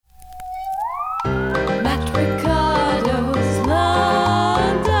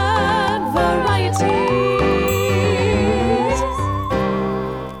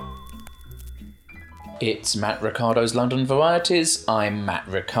It's Matt Ricardo's London Varieties. I'm Matt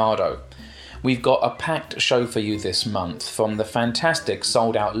Ricardo. We've got a packed show for you this month. From the fantastic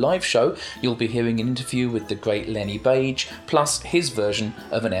sold-out live show, you'll be hearing an interview with the great Lenny Beige, plus his version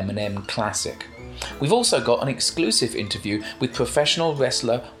of an Eminem classic. We've also got an exclusive interview with professional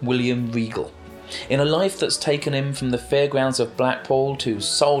wrestler William Regal. In a life that's taken him from the fairgrounds of Blackpool to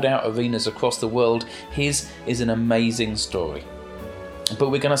sold-out arenas across the world, his is an amazing story.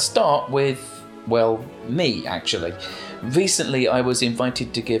 But we're going to start with, well, me actually. Recently I was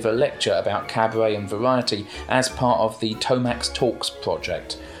invited to give a lecture about cabaret and variety as part of the ToMax Talks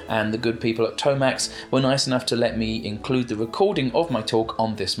project, and the good people at ToMax were nice enough to let me include the recording of my talk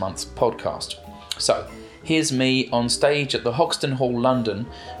on this month's podcast. So, here's me on stage at the Hoxton Hall, London,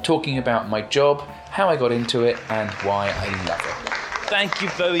 talking about my job, how I got into it, and why I love it. Thank you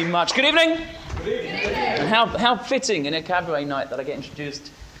very much. Good evening. Good evening. And how fitting in a cabaret night that I get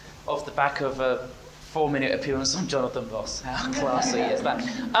introduced off the back of a 4-minute appearance on Jonathan Ross. How classy is that?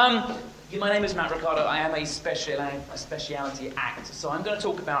 My name is Matt Ricardo. I am a speciality actor, so I'm going to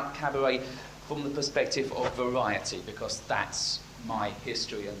talk about cabaret from the perspective of variety, because that's my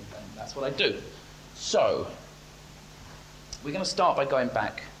history and that's what I do. So, we're going to start by going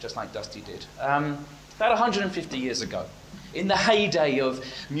back, just like Dusty did. About 150 years ago, in the heyday of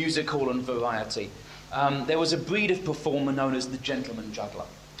music hall and variety, there was a breed of performer known as the gentleman juggler,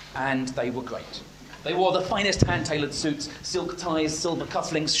 and they were great. They wore the finest hand-tailored suits, silk ties, silver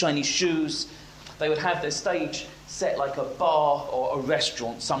cufflinks, shiny shoes. They would have their stage set like a bar or a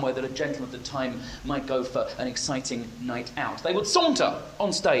restaurant, somewhere that a gentleman at the time might go for an exciting night out. They would saunter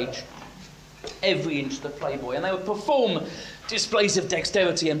on stage, every inch the Playboy, and they would perform displays of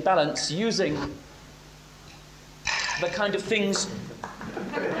dexterity and balance using the kind of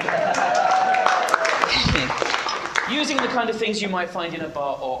things you might find in a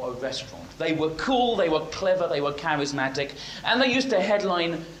bar or a restaurant. They were cool, they were clever, they were charismatic, and they used to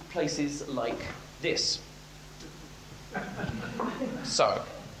headline places like this. So,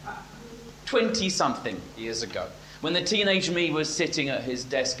 20-something years ago, when the teenage me was sitting at his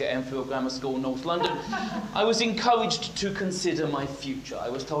desk at Enfield Grammar School, North London, I was encouraged to consider my future. I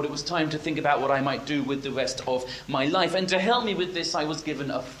was told it was time to think about what I might do with the rest of my life, and to help me with this, I was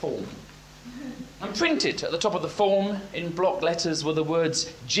given a form. And printed at the top of the form, in block letters, were the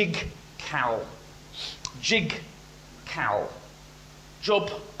words Jig Cal. Jig Cal.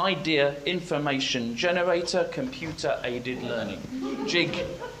 Job, idea, information, generator, computer-aided learning. Jig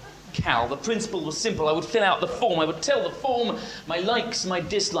Cal. The principle was simple. I would fill out the form. I would tell the form my likes, my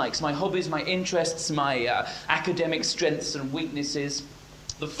dislikes, my hobbies, my interests, my academic strengths and weaknesses.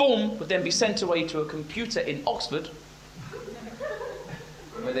 The form would then be sent away to a computer in Oxford,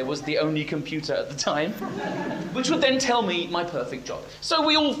 where there was the only computer at the time, which would then tell me my perfect job. So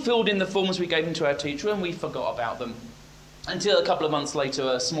we all filled in the forms, we gave them to our teacher, and we forgot about them. Until a couple of months later,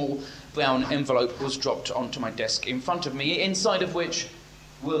 a small brown envelope was dropped onto my desk in front of me, inside of which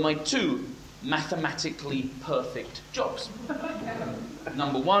were my 2 mathematically perfect jobs.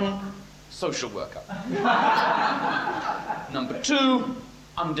 Number 1, social worker. Number 2,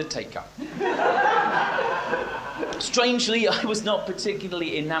 undertaker. Strangely, I was not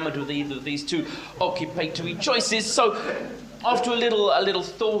particularly enamoured with either of these 2 occupatory choices, so after a little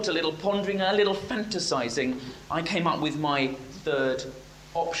thought, a little pondering, a little fantasising, I came up with my 3rd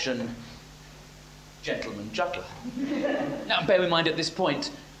option, gentleman juggler. Now, bear in mind, at this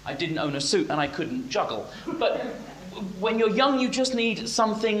point, I didn't own a suit and I couldn't juggle. But when you're young, you just need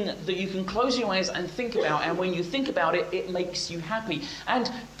something that you can close your eyes and think about, and when you think about it, it makes you happy.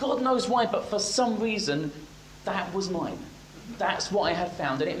 And God knows why, but for some reason, that was mine. That's what I had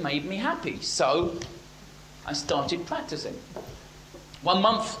found, and it made me happy. So I started practicing. 1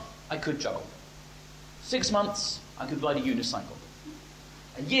 month, I could juggle. 6 months, I could ride a unicycle.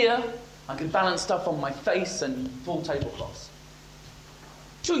 A year, I could balance stuff on my face and pull tablecloths.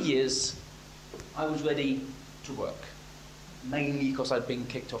 2 years, I was ready to work, mainly because I'd been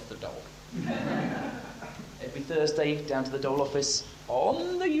kicked off the dole. Every Thursday, down to the dole office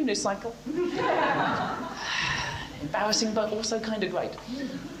on the unicycle. Embarrassing, but also kind of great,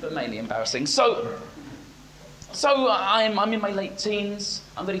 but mainly embarrassing. So I'm in my late teens.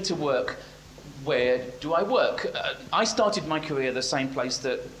 I'm ready to work. Where do I work? I started my career the same place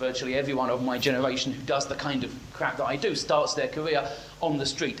that virtually everyone of my generation who does the kind of crap that I do starts their career, on the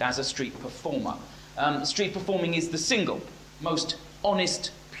street as a street performer. Street performing is the single most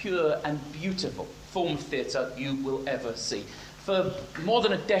honest, pure and beautiful form of theatre you will ever see. For more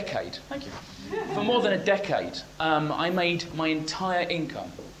than a decade, I made my entire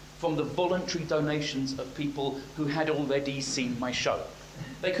income from the voluntary donations of people who had already seen my show.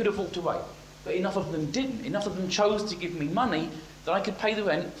 They could have walked away. But enough of them didn't. Enough of them chose to give me money that I could pay the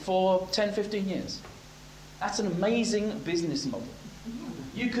rent for 10, 15 years. That's an amazing business model.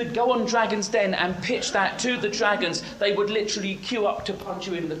 You could go on Dragon's Den and pitch that to the dragons. They would literally queue up to punch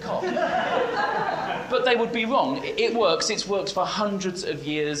you in the cock. But they would be wrong. It works. It's worked for hundreds of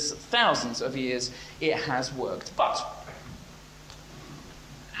years, thousands of years. It has worked. But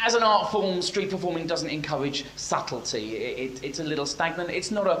as an art form, street performing doesn't encourage subtlety. It's a little stagnant.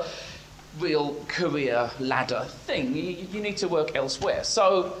 It's not a real career ladder thing. You need to work elsewhere.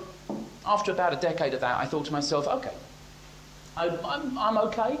 So after about a decade of that, I thought to myself, okay, I'm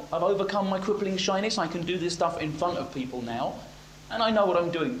okay. I've overcome my crippling shyness. I can do this stuff in front of people now. And I know what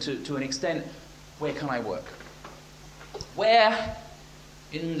I'm doing to an extent. Where can I work? Where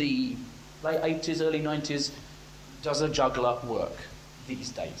in the late 80s, early 90s does a juggler work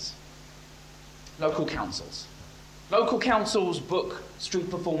these days? Local councils. Local councils book street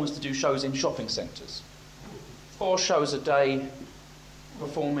performers to do shows in shopping centres. 4 shows a day,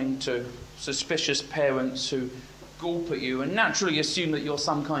 performing to suspicious parents who gulp at you and naturally assume that you're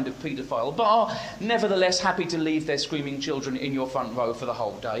some kind of paedophile, but are nevertheless happy to leave their screaming children in your front row for the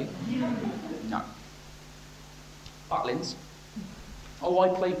whole day. No. Butlins. Oh, I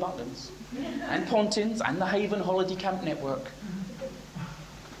play Butlins. And Pontins and the Haven Holiday Camp Network.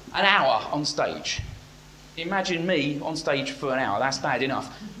 An hour on stage. Imagine me on stage for an hour. That's bad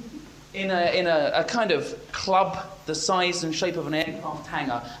enough. In a kind of club the size and shape of an aircraft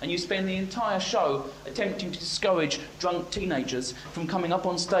hangar, and you spend the entire show attempting to discourage drunk teenagers from coming up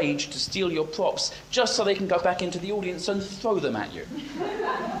on stage to steal your props just so they can go back into the audience and throw them at you.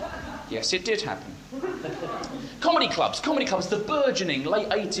 Yes, it did happen. Comedy clubs, the burgeoning late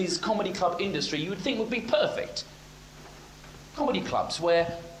 80s comedy club industry you would think would be perfect. Comedy clubs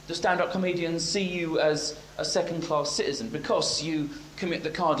where the stand-up comedians see you as a second-class citizen because you commit the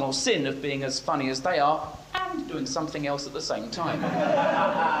cardinal sin of being as funny as they are and doing something else at the same time.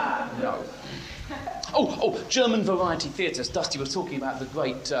 No. Oh, German variety theatres. Dusty was talking about the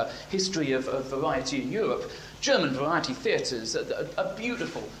great history of variety in Europe. German variety theatres, a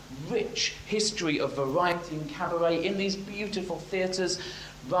beautiful, rich history of variety and cabaret in these beautiful theatres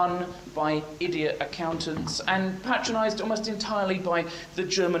run by idiot accountants and patronised almost entirely by the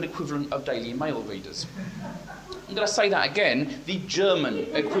German equivalent of Daily Mail readers. I'm going to say that again, the German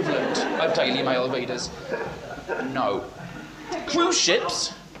equivalent of Daily Mail readers. No. Cruise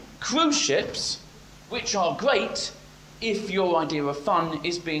ships, which are great if your idea of fun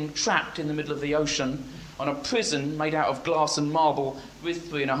is being trapped in the middle of the ocean on a prison made out of glass and marble with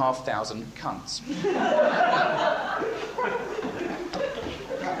 3,500 cunts.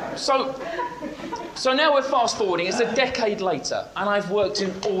 So now we're fast forwarding, it's a decade later, and I've worked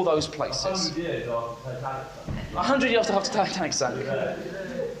in all those places. 100 years after Titanic. 100 years after Titanic sank.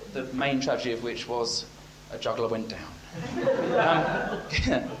 The main tragedy of which was a juggler went down.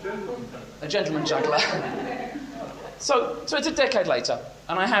 A gentleman juggler. So it's a decade later,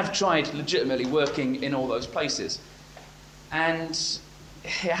 and I have tried legitimately working in all those places. And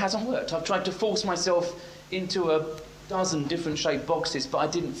it hasn't worked. I've tried to force myself into a dozen different shaped boxes, but I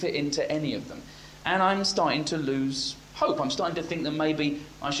didn't fit into any of them. And I'm starting to lose hope. I'm starting to think that maybe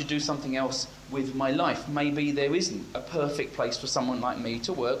I should do something else with my life. Maybe there isn't a perfect place for someone like me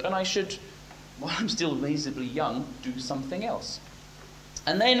to work, and I should, while I'm still reasonably young, do something else.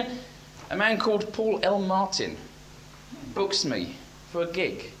 And then a man called Paul L. Martin books me for a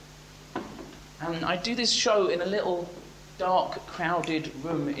gig. And I do this show in a little dark, crowded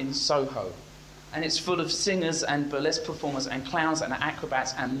room in Soho. And it's full of singers and burlesque performers and clowns and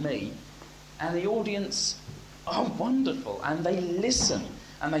acrobats and me. And the audience are wonderful. And they listen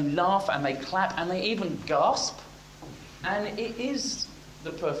and they laugh and they clap and they even gasp. And it is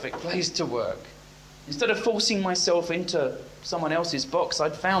the perfect place to work. Instead of forcing myself into someone else's box,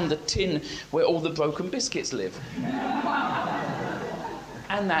 I'd found the tin where all the broken biscuits live.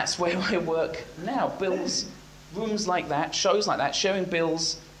 And that's where I work now. Bills, rooms like that, shows like that, sharing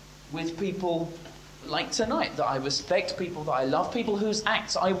bills with people like tonight that I respect, people that I love, people whose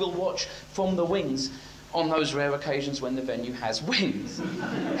acts I will watch from the wings on those rare occasions when the venue has wings.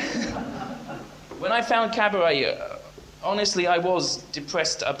 When I found cabaret, honestly, I was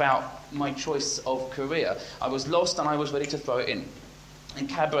depressed about my choice of career. I was lost and I was ready to throw it in. And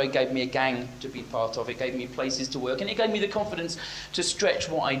cabaret gave me a gang to be part of. It gave me places to work, and it gave me the confidence to stretch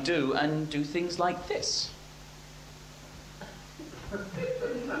what I do and do things like this.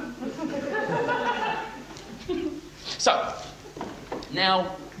 So,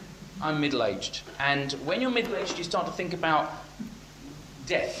 now I'm middle-aged, and when you're middle-aged, you start to think about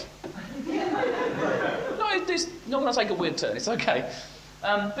death. No, it's not going to take a weird turn, it's okay.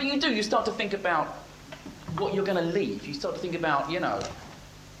 But you start to think about what you're going to leave. You start to think about,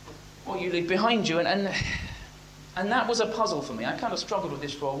 what you leave behind you. And that was a puzzle for me. I kind of struggled with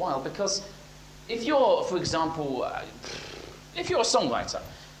this for a while because if you're, for example, if you're a songwriter,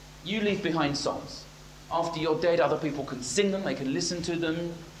 you leave behind songs. After you're dead, other people can sing them, they can listen to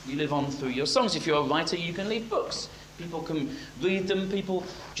them. You live on through your songs. If you're a writer, you can leave books. People can read them. People,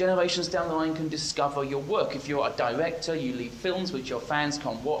 generations down the line, can discover your work. If you're a director, you leave films which your fans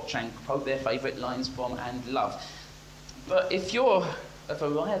can watch and quote their favourite lines from and love. But if you're a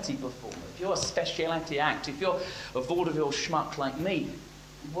variety performer, if you're a speciality act, if you're a vaudeville schmuck like me,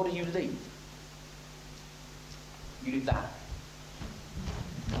 what do you leave? You leave that.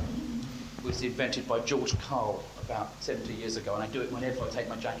 It was invented by George Carl about 70 years ago, and I do it whenever I take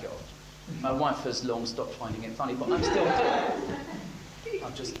my jacket off. My wife has long stopped finding it funny, but I'm still doing it.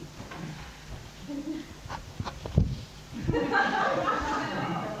 I'm just...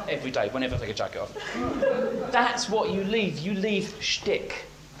 Every day, whenever I take a jacket off. That's what you leave. You leave shtick,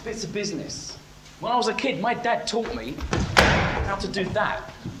 bits of business. When I was a kid, my dad taught me how to do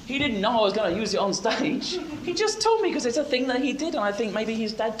that. He didn't know I was going to use it on stage. He just told me because it's a thing that he did, and I think maybe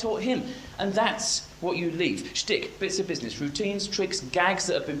his dad taught him. And that's what you leave. Shtick, bits of business, routines, tricks, gags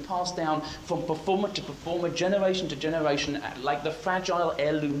that have been passed down from performer to performer, generation to generation, like the fragile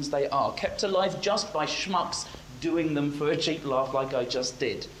heirlooms they are, kept alive just by schmucks doing them for a cheap laugh like I just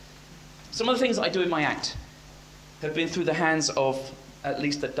did. Some of the things that I do in my act have been through the hands of at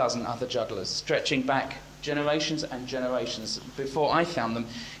least a dozen other jugglers, stretching back generations and generations before I found them.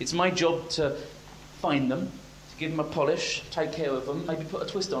 It's my job to find them, to give them a polish, take care of them, maybe put a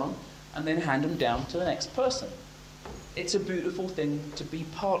twist on them, and then hand them down to the next person. It's a beautiful thing to be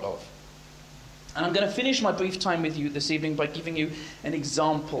part of. And I'm going to finish my brief time with you this evening by giving you an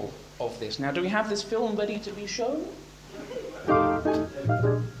example of this. Now, do we have this film ready to be shown?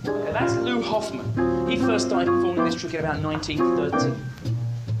 Okay, that's Lou Hoffman. He first started performing this trick in about 1930.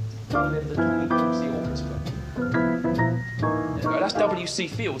 The ToMax Orchestra. There we go. That's W.C.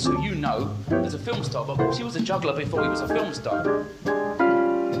 Fields, who you know as a film star, but of course he was a juggler before he was a film star.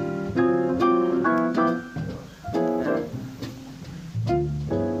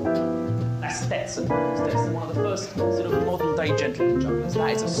 That's Stetson. Stetson, one of the first sort of modern-day gentleman jugglers.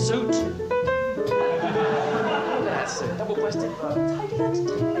 That is a suit. Look at that suit. Double-breasted, but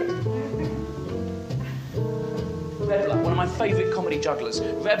Reveler, one of my favourite comedy jugglers.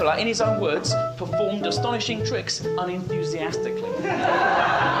 Reveler, in his own words, performed astonishing tricks unenthusiastically.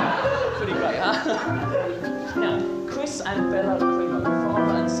 Pretty great, huh? Now, Chris and Bella Primo,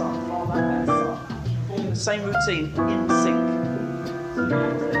 father and son, performing the same routine in sync.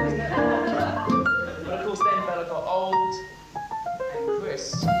 But of course, then Bella got old, and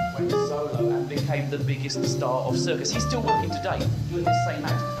Chris went solo and became the biggest star of circus. He's still working today, doing this same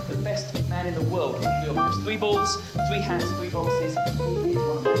act. The best man in the world. He has 3 balls, 3 hats, 3 boxes. He is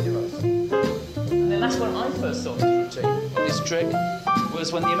one of my heroes. And then that's when I first saw this routine. This trick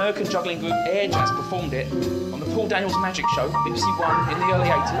was when the American juggling group Air Jazz performed it on the Paul Daniels Magic Show, BBC One, in the early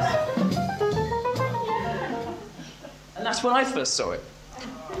 80s. And that's when I first saw it.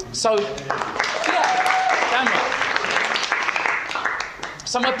 So, yeah, damn right.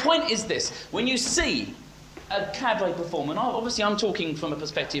 So my point is this. When you see a cabaret performer, and obviously I'm talking from a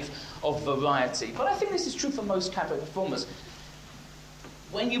perspective of variety, but I think this is true for most cabaret performers.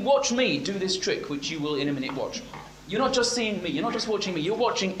 When you watch me do this trick, which you will in a minute watch, you're not just seeing me, you're not just watching me, you're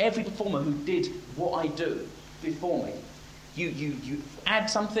watching every performer who did what I do before me. You add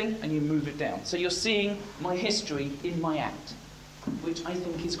something and you move it down. So you're seeing my history in my act, which I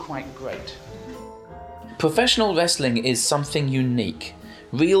think is quite great. Professional wrestling is something unique.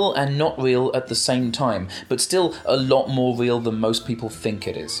 Real and not real at the same time, but still a lot more real than most people think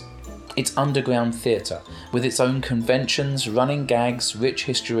it is. It's underground theatre, with its own conventions, running gags, rich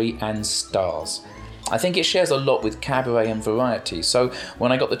history and stars. I think it shares a lot with cabaret and variety, so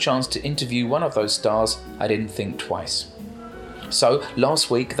when I got the chance to interview one of those stars, I didn't think twice. So, last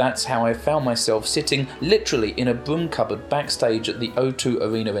week, that's how I found myself sitting literally in a broom cupboard backstage at the O2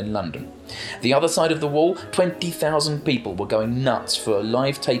 Arena in London. The other side of the wall, 20,000 people were going nuts for a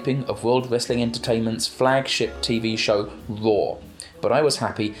live taping of World Wrestling Entertainment's flagship TV show, Raw. But I was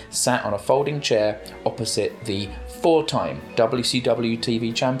happy, sat on a folding chair opposite the 4-time WCW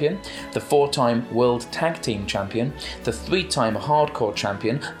TV champion, the 4-time World Tag Team champion, the 3-time Hardcore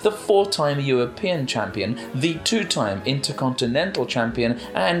champion, the 4-time European champion, the 2-time Intercontinental champion,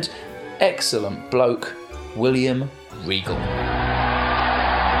 and excellent bloke, William Regal. His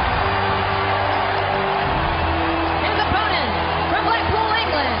opponent, from Blackpool,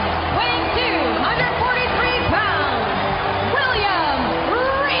 England, weighing 243 pounds, William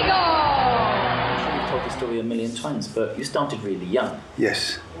but you started really young.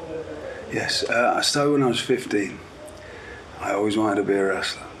 Yes. I started when I was 15. I always wanted to be a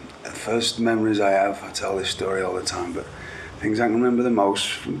wrestler. The first memories I have, I tell this story all the time, but things I can remember the most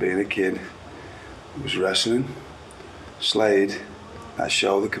from being a kid was wrestling, Slade, that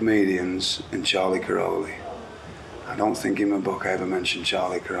show, The Comedians, and Charlie Caroli. I don't think in my book I ever mentioned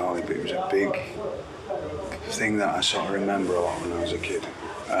Charlie Caroli, but it was a big thing that I sort of remember a lot when I was a kid.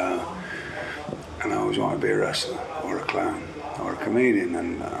 And I always wanted to be a wrestler, or a clown, or a comedian,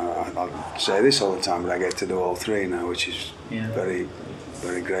 and I say this all the time, but I get to do all three now, which is very,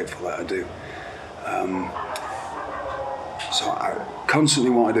 very grateful that I do. So I constantly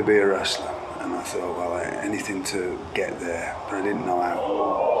wanted to be a wrestler, and I thought, well, anything to get there, but I didn't know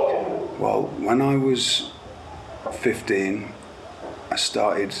how. Well, when I was 15, I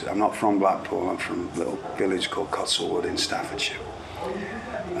started, I'm not from Blackpool, I'm from a little village called Cotswold in Staffordshire.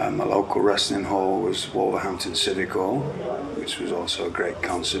 My local wrestling hall was Wolverhampton Civic Hall, which was also a great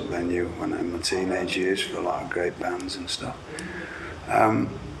concert venue when in my teenage years for a lot of great bands and stuff.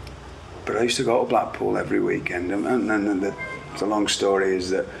 But I used to go to Blackpool every weekend, and the long story is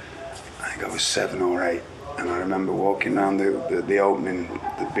that I think I was 7 or 8, and I remember walking around the opening,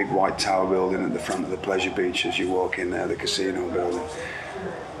 the big white tower building at the front of the Pleasure Beach as you walk in there, the casino building,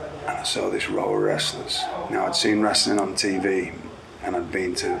 and I saw this row of wrestlers. Now I'd seen wrestling on TV, and I'd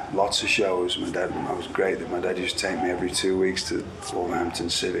been to lots of shows. I was great that my dad used to take me every 2 weeks to Wolverhampton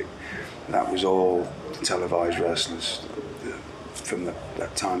Civic. That was all televised wrestlers from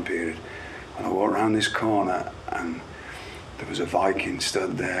that time period. And I walked around this corner, and there was a Viking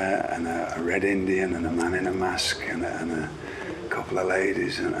stood there, and a Red Indian, and a man in a mask, and a couple of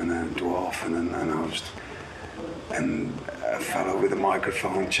ladies, and a dwarf, and a fellow with a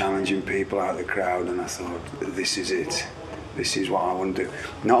microphone challenging people out of the crowd, and I thought, this is it. This is what I want to do.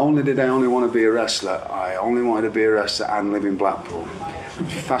 Not only did I only want to be a wrestler, I only wanted to be a wrestler and live in Blackpool. I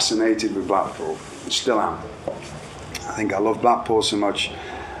was fascinated with Blackpool, still am. I think I love Blackpool so much.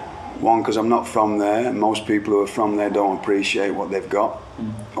 One, because I'm not from there, and most people who are from there don't appreciate what they've got,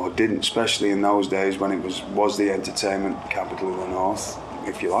 or didn't, especially in those days when it was the entertainment capital of the North,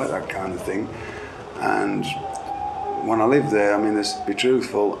 if you like that kind of thing. And when I lived there, I mean, let's be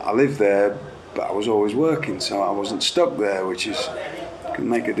truthful, I lived there, but I was always working, so I wasn't stuck there, which can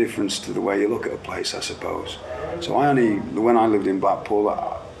make a difference to the way you look at a place, I suppose. So when I lived in Blackpool,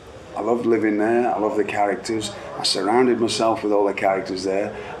 I loved living there, I loved the characters, I surrounded myself with all the characters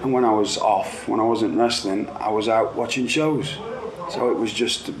there, and when I was off, when I wasn't wrestling, I was out watching shows. So it was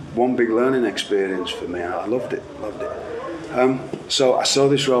just one big learning experience for me. I loved it. So I saw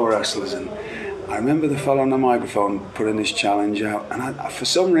this row of wrestlers, and I remember the fellow on the microphone putting this challenge out, and for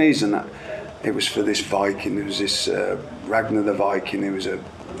some reason, it was for this Viking. There was this Ragnar the Viking. There was a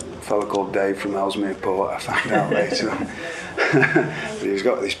fellow called Dave from Ellesmere Port. I found out later on. But he's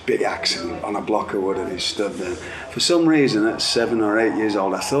got this big axe on a block of wood, and he stood there. For some reason, at 7 or 8 years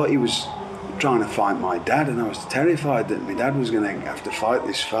old, I thought he was trying to fight my dad, and I was terrified that my dad was going to have to fight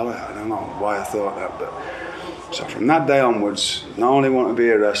this fella. I don't know why I thought that, but so from that day onwards, not only wanted to be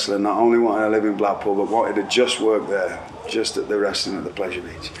a wrestler, not only wanted to live in Blackpool, but wanted to just work there, just at the wrestling at the Pleasure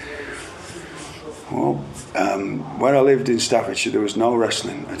Beach. Well, where I lived in Staffordshire, there was no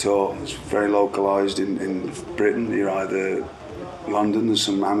wrestling at all. It's very localised in Britain. You're either London, there's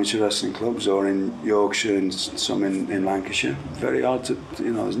some amateur wrestling clubs, or in Yorkshire and some in Lancashire. Very hard to,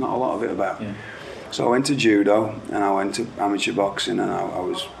 there's not a lot of it about. Yeah. So I went to judo, and I went to amateur boxing, and I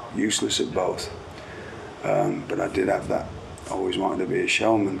was useless at both. But I did have that, always wanted to be a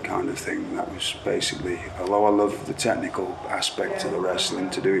showman kind of thing. That was basically, although I love the technical aspect of the wrestling,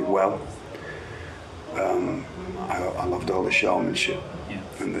 to do it well, I loved all the showmanship. Yeah.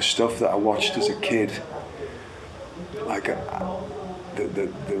 And the stuff that I watched as a kid, like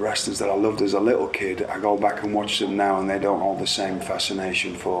the wrestlers that I loved as a little kid, I go back and watch them now, and they don't hold the same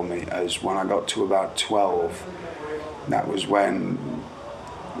fascination for me as when I got to about 12. That was when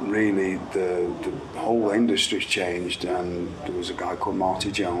really the whole industry changed, and there was a guy called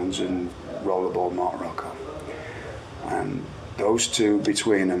Marty Jones and Rollerball Mark Rocco, and those two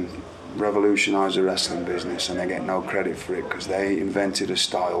between them revolutionised the wrestling business, and they get no credit for it because they invented a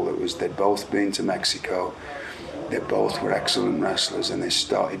style they'd both been to Mexico, they both were excellent wrestlers, and they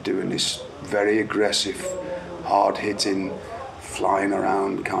started doing this very aggressive, hard-hitting, flying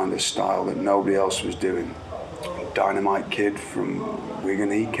around kind of style that nobody else was doing. Dynamite Kid from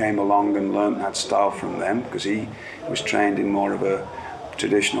Wigan, he came along and learnt that style from them because he was trained in more of a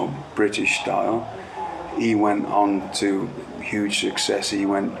traditional British style. He went on to huge success. He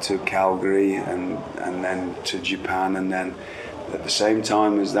went to Calgary and then to Japan, and then at the same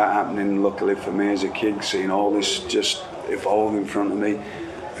time as that happening, luckily for me as a kid, seeing all this just evolve in front of me,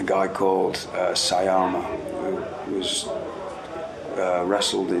 a guy called Sayama, who was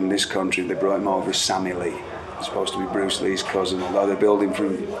wrestled in this country. They brought him over as Sammy Lee. He's supposed to be Bruce Lee's cousin, although they built him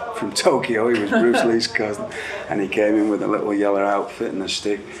from Tokyo. He was Bruce Lee's cousin, and he came in with a little yellow outfit and a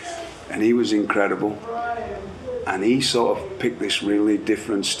stick, and he was incredible. And he sort of picked this really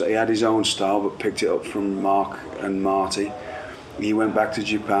different he had his own style, but picked it up from Mark and Marty. He went back to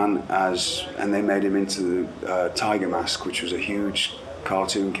Japan and they made him into the Tiger Mask, which was a huge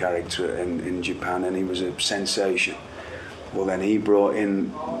cartoon character in Japan, and he was a sensation. Well, then he brought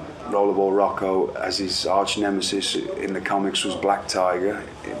in Rollerball Rocco as his arch nemesis. In the comics was Black Tiger,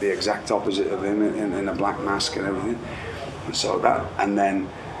 the exact opposite of him, in a black mask and everything. And so and then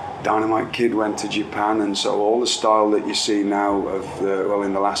Dynamite Kid went to Japan, and so all the style that you see now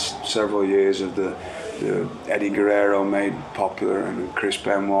in the last several years of the Eddie Guerrero made popular, and Chris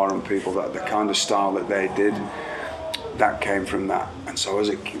Benoit and people, that the kind of style that they did, that came from that. And so as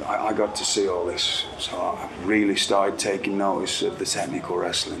I got to see all this, so I really started taking notice of the technical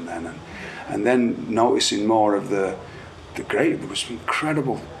wrestling then, and then noticing more of there was some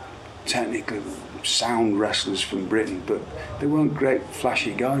incredible technical sound wrestlers from Britain, but they weren't great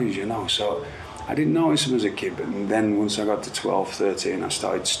flashy guys, so I didn't notice them as a kid. But then once I got to 12, 13, I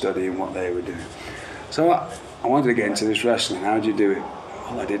started studying what they were doing. So I wanted to get into this wrestling. How do you do it?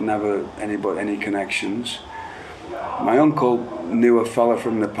 Well, I didn't have any connections. My uncle knew a fella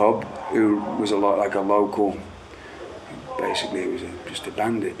from the pub who was a lot like a local. Basically, he was just a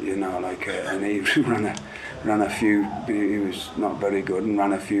bandit, and he ran a few. He was not very good and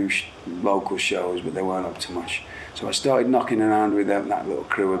ran a few local shows, but they weren't up to much. So I started knocking around with that little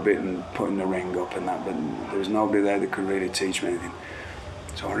crew a bit and putting the ring up and that, but there was nobody there that could really teach me anything.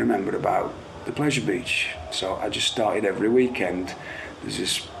 So I remembered about the Pleasure Beach. So I just started every weekend. There's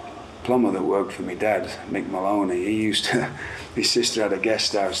this plumber that worked for my dad, Mick Maloney. His sister had a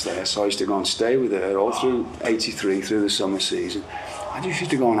guest house there, so I used to go and stay with her all through '83, through the summer season. I just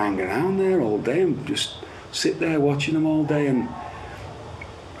used to go and hang around there all day and just sit there watching them all day. And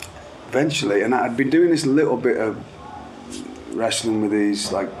eventually, and I'd been doing this little bit of wrestling with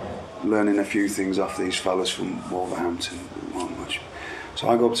these, like learning a few things off these fellas from Wolverhampton, not much. So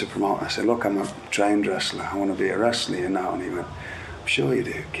I go up to promote, I said, look, I'm a trained wrestler, I want to be a wrestler, And he went, I'm sure you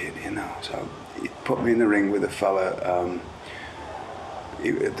do, kid, So he put me in the ring with a fella,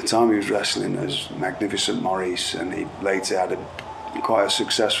 at the time he was wrestling as Magnificent Maurice, and he later had quite a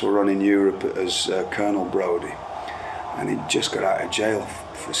successful run in Europe as Colonel Brody. And he just got out of jail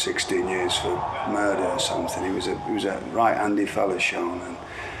for 16 years for murder or something. He was a right handy fella, Sean,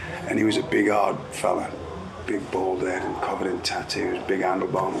 and he was a big hard fella, big bald head and covered in tattoos, big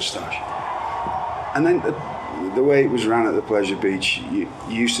handlebar moustache. And then the way it was ran at the Pleasure Beach, you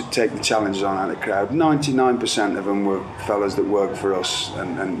used to take the challenges on out of the crowd. 99% of them were fellas that worked for us,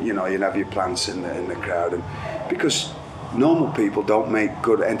 and you'd have your plants in the crowd, and because normal people don't make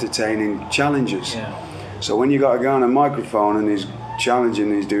good entertaining challenges. Yeah. So when you got a guy on a microphone and he's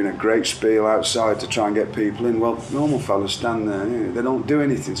challenging, he's doing a great spiel outside to try and get people in, well, normal fellas stand there, they don't do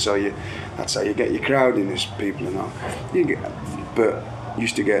anything, so that's how you get your crowd in, is people and all. But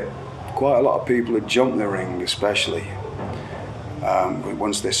used to get quite a lot of people who jumped the ring, especially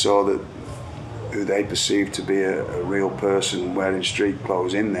once they saw that who they perceived to be a real person wearing street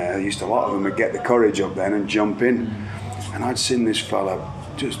clothes in there. A lot of them would get the courage up then and jump in. And I'd seen this fella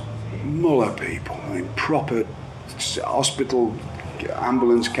just muller people, proper hospital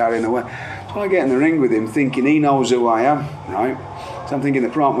ambulance carrying away. So I get in the ring with him thinking he knows who I am, right? So I'm thinking the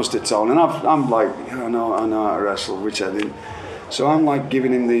prompt must have told him. And I'm like, I know how to wrestle, which I didn't. So I'm like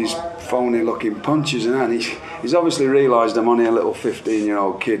giving him these phony looking punches, and he's obviously realised I'm only a little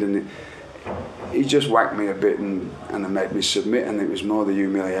 15-year-old kid, and he just whacked me a bit and made me submit, and it was more the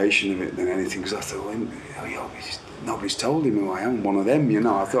humiliation of it than anything, because I thought, nobody's told him who I am, one of them,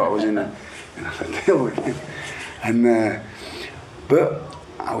 I thought I was in a deal with him. But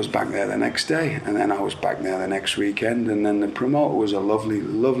I was back there the next day, and then I was back there the next weekend, and then the promoter was a lovely,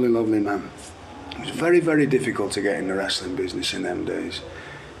 lovely, lovely man. It was very, very difficult to get in the wrestling business in them days.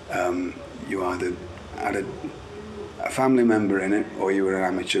 You either had a family member in it, or you were an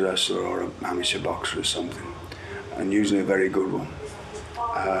amateur wrestler or an amateur boxer or something, and usually a very good one.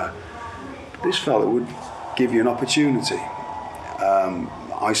 This fella would give you an opportunity.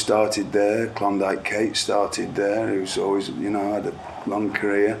 I started there, Klondike Kate started there, who's always, had a long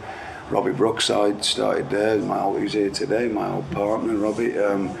career. Robbie Brookside started there, who's here today, my old partner, Robbie.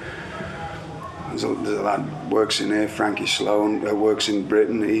 There's a lad works in here, Frankie Sloan, works in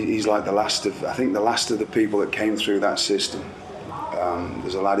Britain. He's like the last of the people that came through that system.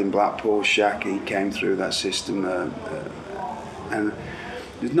 There's a lad in Blackpool, Shaq, he came through that system. And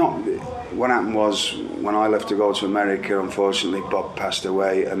there's not. What happened was, when I left to go to America, unfortunately, Bob passed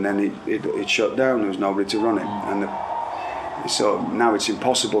away, and then it shut down. There was nobody to run it. And so now it's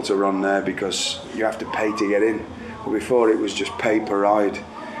impossible to run there because you have to pay to get in. But before it was just pay per ride.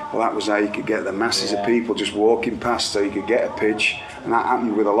 Well, that was how you could get the masses of people just walking past, so you could get a pitch. And that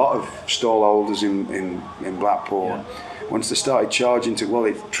happened with a lot of stall holders in Blackpool. Yeah. Once they started charging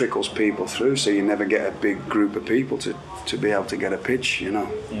it trickles people through, so you never get a big group of people to be able to get a pitch, you know.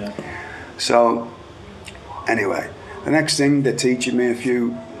 Yeah. So, anyway, the next thing, they're teaching me a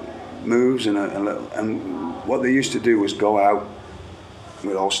few moves and what they used to do was go out,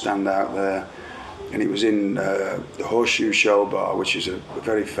 we'd all stand out there, and it was in the Horseshoe Show Bar, which is a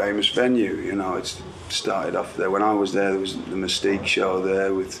very famous venue, you know. It started off there. When I was there was the Mystique show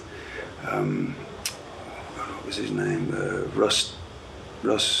there with, what was his name, Russ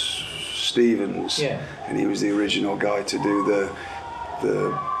Stevens, and he was the original guy to do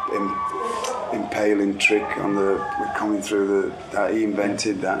the impaling trick on coming through that. He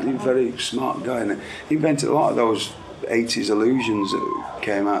invented that, and he was a very smart guy, and he invented a lot of those 80s illusions that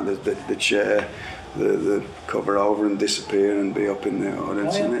came out, the chair, the cover over and disappear and be up in the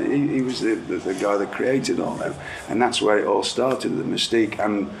audience. And he was the guy that created all that, and that's where it all started, the Mystique.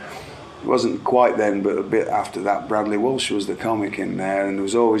 And it wasn't quite then, but a bit after that, Bradley Walsh was the comic in there, and there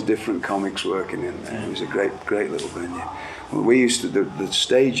was always different comics working in there. It was a great little venue. Well, the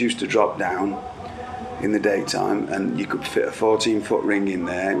stage used to drop down in the daytime, and you could fit a 14-foot ring in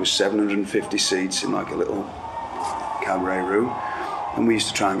there. It was 750 seats in like a little cabaret room, and we used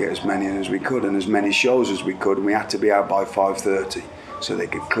to try and get as many in as we could and as many shows as we could, and we had to be out by 5:30 so they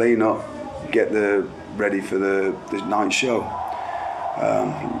could clean up, get ready for the night show.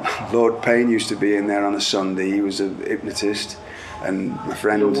 Lord Payne used to be in there on a Sunday. He was a hypnotist, and my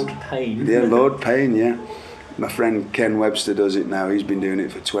friend Lord Payne. Yeah, Lord Payne, yeah. My friend Ken Webster does it now. He's been doing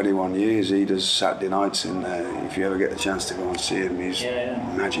it for 21 years. He does Saturday nights in there. If you ever get the chance to go and see him, he's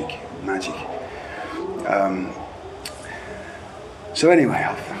magic. So anyway,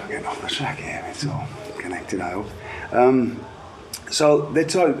 I'm getting off the track here. It's all connected, I hope. So they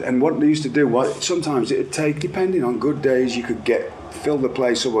told, and what they used to do was, sometimes it'd take, depending on good days, you could fill the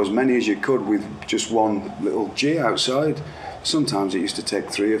place up as many as you could with just one little G outside. Sometimes it used to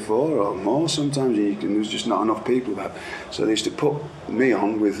take 3 or 4 or more. Sometimes there was just not enough people about. So they used to put me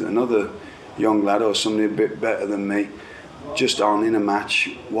on with another young lad or somebody a bit better than me, just on in a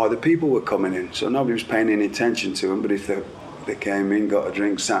match while the people were coming in. So nobody was paying any attention to them, but if they came in, got a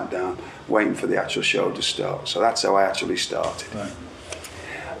drink, sat down, waiting for the actual show to start. So that's how I actually started. Right.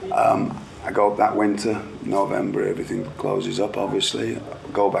 I go up that winter, November, everything closes up, obviously. I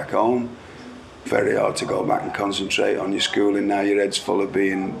go back home. Very hard to go back and concentrate on your schooling now. Your head's full of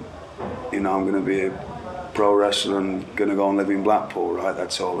being, I'm going to be a pro wrestler and going to go and live in Blackpool, right?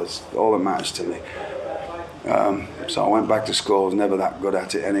 That's all that matters to me. So I went back to school. I was never that good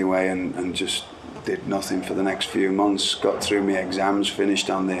at it anyway, and just did nothing for the next few months. Got through my exams, finished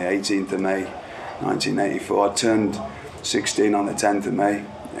on the 18th of May 1984. I turned 16 on the 10th of May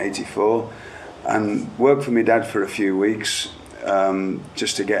 84 and worked for my dad for a few weeks,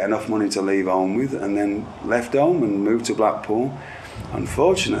 just to get enough money to leave home with, and then left home and moved to Blackpool.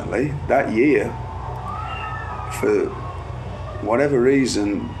 Unfortunately, that year, for whatever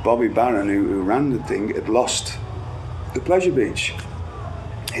reason, Bobby Barron, who ran the thing, had lost the Pleasure Beach.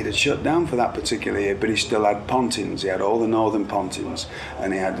 It had shut down for that particular year, but he still had pontins. He had all the northern pontins,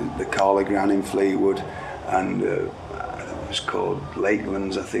 and he had the Carla Gran in Fleetwood, and it was called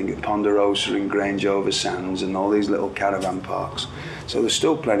Lakelands, I think, at Ponderosa and Grange over Sands, and all these little caravan parks. So there's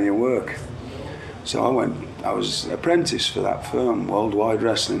still plenty of work. So I was apprentice for that firm, Worldwide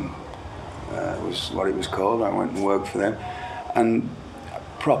Wrestling, was what it was called. I went and worked for them, and a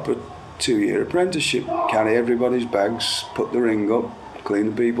proper 2-year apprenticeship. Carry everybody's bags, put the ring up, clean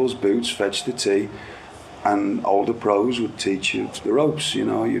the people's boots, fetch the tea, and older pros would teach you the ropes.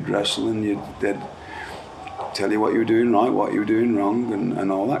 You'd wrestle and they'd tell you what you were doing right, what you were doing wrong,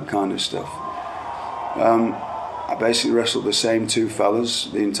 and all that kind of stuff. I basically wrestled the same 2 fellas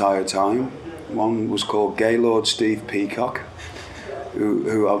the entire time. One was called Gaylord Steve Peacock,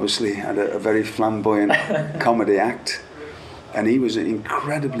 who obviously had a very flamboyant comedy act, and he was an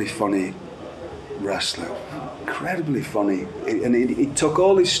incredibly funny wrestler, incredibly funny, and he took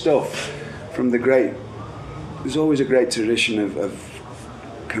all his stuff from the great. There's always a great tradition of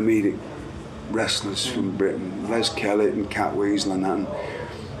comedic wrestlers from Britain, Les Kellett and Cat Weasel and that. And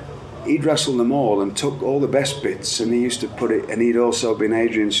he'd wrestled them all and took all the best bits, and he used to put it, and he'd also been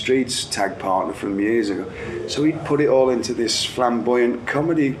Adrian Street's tag partner from years ago, so he'd put it all into this flamboyant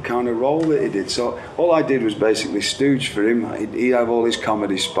comedy kind of role that he did. So all I did was basically stooge for him. He'd have all his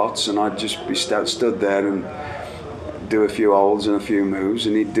comedy spots, and I'd just be stood there and do a few holds and a few moves,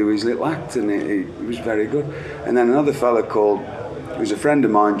 and he'd do his little act, and he was very good. And then another fella who was a friend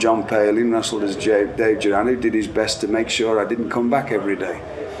of mine, John Palin, wrestled as Dave Duran, who did his best to make sure I didn't come back every day.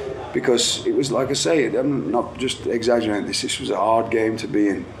 Because it was, like I say, I'm not just exaggerating this was a hard game to be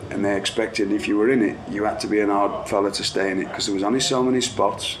in, and they expected if you were in it, you had to be an hard fella to stay in it, because there was only so many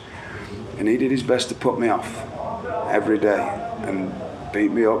spots, and he did his best to put me off every day, and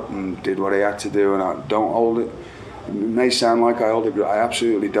beat me up, and did what he had to do, and I don't hold it. It may sound like I hold it, but I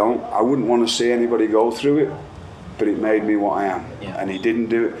absolutely don't. I wouldn't want to see anybody go through it, but it made me what I am, and he didn't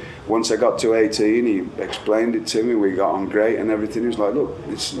do it. Once I got to 18, he explained it to me, we got on great and everything. He was like, look,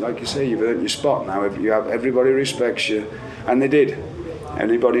 it's like you say, you've earned your spot now, everybody respects you, and they did.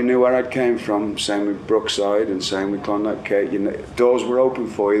 Anybody knew where I came from, same with Brookside and same with Klondike Kate. Doors were open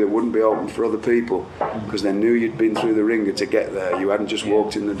for you that wouldn't be open for other people, because they knew you'd been through the ringer to get there. You hadn't just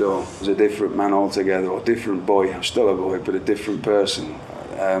walked in the door. I was a different man altogether, or a different boy. I'm still a boy, but a different person.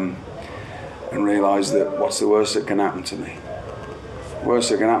 And realised that what's the worst that can happen to me? Worst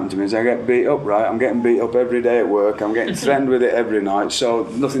that can happen to me is I get beat up, right? I'm getting beat up every day at work. I'm getting threatened with it every night, so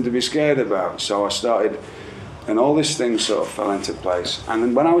nothing to be scared about. So I started, and all these things sort of fell into place. And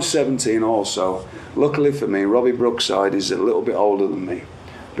then when I was 17 also, luckily for me, Robbie Brookside is a little bit older than me,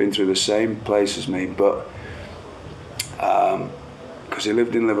 been through the same place as me, but because he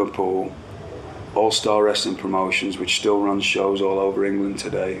lived in Liverpool, All-Star Wrestling Promotions, which still runs shows all over England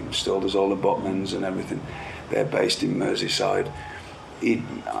today, still does all the Butlins and everything. They're based in Merseyside. He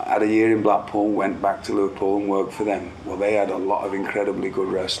had a year in Blackpool, went back to Liverpool and worked for them. Well, they had a lot of incredibly good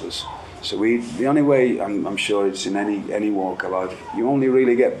wrestlers. So the only way, I'm sure it's in any walk of life, you only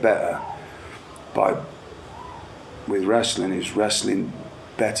really get better with wrestling, is wrestling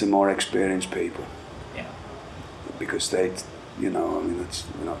better, more experienced people. Yeah. Because they, we're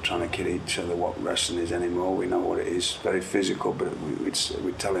not trying to kid each other what wrestling is anymore. We know what it is, very physical, but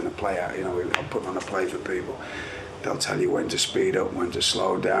we're telling a play out, we're putting on a play for people. They'll tell you when to speed up, when to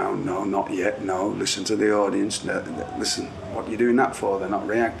slow down. No, not yet. No, listen to the audience. Listen, what are you doing that for? They're not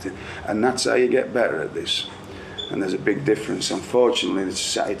reacting. And that's how you get better at this. And there's a big difference. Unfortunately,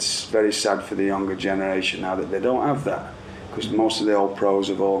 it's very sad for the younger generation now that they don't have that, because most of the old pros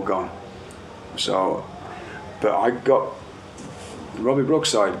have all gone. So, but I got Robbie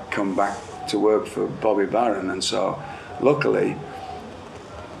Brookside come back to work for Bobby Barron, and so luckily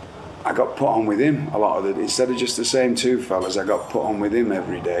I got put on with him a lot of it. Instead of just the same two fellas, I got put on with him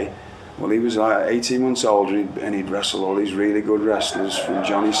every day. Well, he was like 18 months older, and he'd wrestle all these really good wrestlers from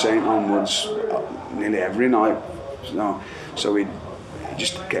Johnny Saint onwards nearly every night. So he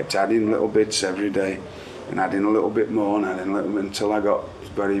just kept adding little bits every day, and adding a little bit more, and adding a little bit, until I got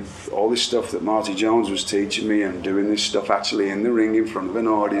all this stuff that Marty Jones was teaching me, and doing this stuff actually in the ring in front of an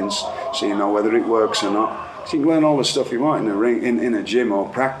audience, so you know whether it works or not. So you can learn all the stuff you might in a ring, in a gym or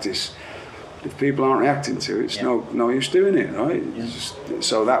practice. But if people aren't reacting to it, it's no use doing it, right?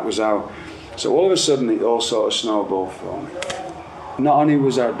 So that was how. So all of a sudden, it all sort of snowballed for me. Not only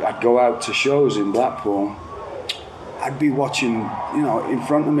was I'd go out to shows in Blackpool, I'd be watching, in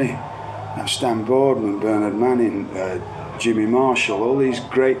front of me, Stan Boardman, Bernard Manning, Jimmy Marshall, all these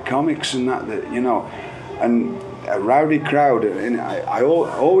great comics and that and a rowdy crowd. And I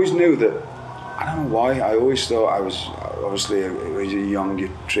always knew that. I don't know why. I always thought I was obviously as a young,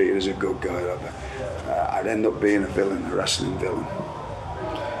 you're treated as a good guy. I'd end up being a villain, a wrestling villain.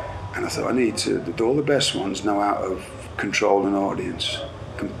 And I thought I need to. All the best ones know how to control an audience,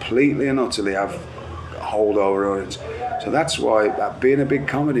 completely and utterly have a hold over audience. So that's why being a big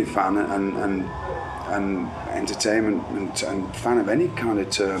comedy fan and entertainment and fan of any kind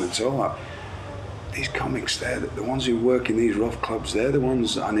of term at all. These comics, they're the ones who work in these rough clubs, they're the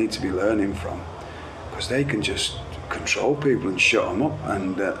ones that I need to be learning from, because they can just control people and shut them up.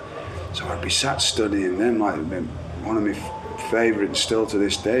 And so I'd be sat studying them. Like one of my favourites still to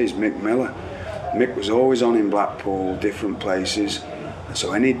this day is Mick Miller. Mick was always on in Blackpool, different places, and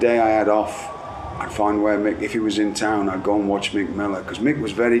so any day I had off, I'd find where Mick, if he was in town, I'd go and watch Mick Miller, because Mick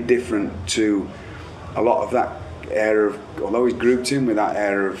was very different to a lot of that era of, although he's grouped in with that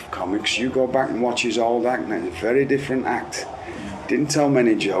era of comics, you go back and watch his old act, and it's a very different act. Didn't tell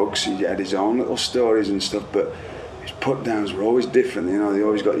many jokes, he had his own little stories and stuff, but his put downs were always different. They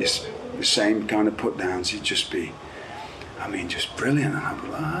always got the same kind of put downs. He'd just be, just brilliant. And I'd be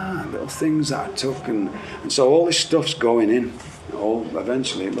like, little things that I took, and so all this stuff's going in.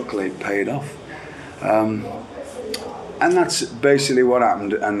 Eventually, luckily, it paid off. And that's basically what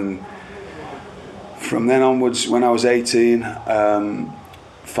happened. And from then onwards, when I was 18,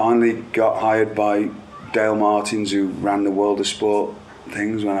 finally got hired by Dale Martins, who ran the World of Sport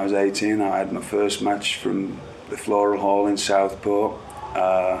things. When I was 18, I had my first match from the Floral Hall in Southport.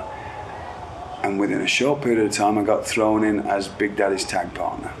 And within a short period of time, I got thrown in as Big Daddy's tag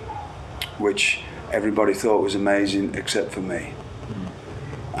partner, which everybody thought was amazing except for me.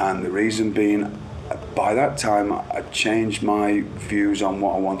 And the reason being, by that time, I changed my views on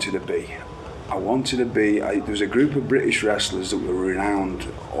what I wanted to be. There was a group of British wrestlers that were renowned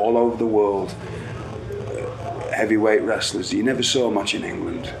all over the world, heavyweight wrestlers you never saw much in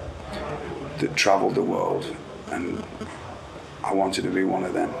England, that travelled the world, and I wanted to be one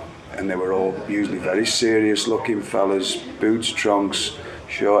of them. And they were all usually very serious looking fellas, boots, trunks,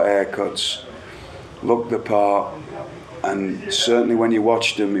 short haircuts, looked the part, and certainly when you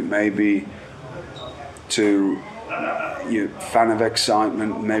watched them, it may be to you fan of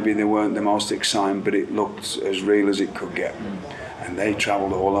excitement, maybe they weren't the most exciting, but it looked as real as it could get. And they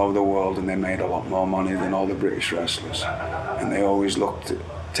travelled all over the world, and they made a lot more money than all the British wrestlers. And they always looked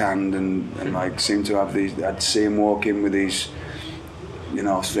tanned and like seemed to have these, I'd see them walk in with these, you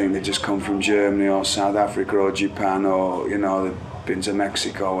know, think they just come from Germany or South Africa or Japan, or, you know, they've been to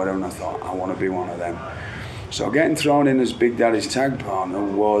Mexico or whatever, and I thought, I want to be one of them. So getting thrown in as Big Daddy's tag partner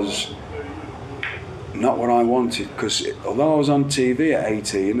was not what I wanted, because although I was on TV at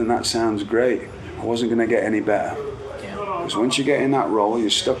 18, and that sounds great, I wasn't going to get any better. Because once you get in that role, you're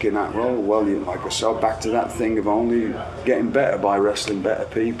stuck in that role. Well, like I said, back to that thing of only getting better by wrestling better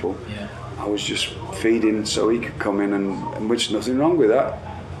people. Yeah. I was just feeding so he could come in, and which nothing wrong with that,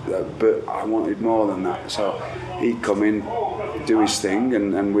 but I wanted more than that. So he'd come in, do his thing,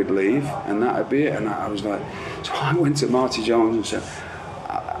 and we'd leave, and that'd be it. And I was like, so I went to Marty Jones and said,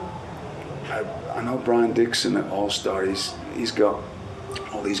 I know Brian Dixon at All Star, he's got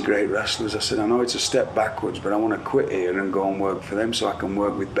all these great wrestlers. I said, I know it's a step backwards, but I want to quit here and go and work for them so I can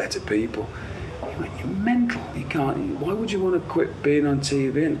work with better people. He went, you're mental, you can't, why would you want to quit being on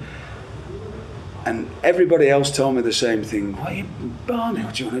TV? And everybody else told me the same thing. Why, Barney,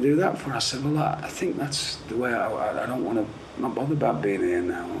 what do you want to do that for? I said, well, I think that's the way I don't want to, I'm not bothered about being here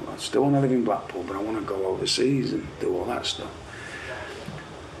now. I still want to live in Blackpool, but I want to go overseas and do all that stuff.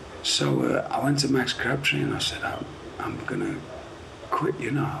 So I went to Max Crabtree and I said, I'm going to quit,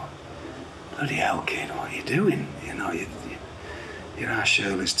 you know. Bloody hell, kid, what are you doing? You know, you're our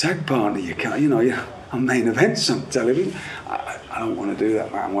Shirley's tag partner. You can't, you know, you're on main events on television. I don't want to do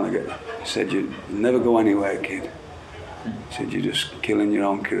that, man. I want to get... He said, you never go anywhere, kid. He said, you're just killing your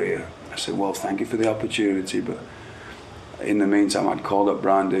own career. I said, well, thank you for the opportunity, but in the meantime, I'd called up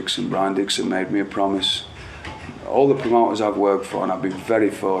Brian Dixon. Brian Dixon made me a promise. All the promoters I've worked for, and I've been very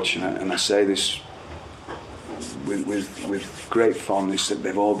fortunate, and I say this with great fondness, that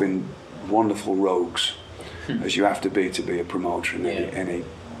they've all been wonderful rogues, as you have to be a promoter in any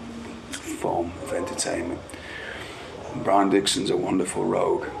form of entertainment. And Brian Dixon's a wonderful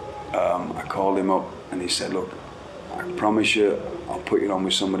rogue. I called him up and he said, look, I promise you I'll put you on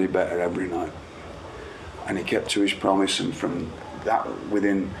with somebody better every night. And he kept to his promise, and from that,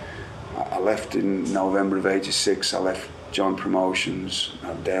 I left in November of '86. I left John Promotions,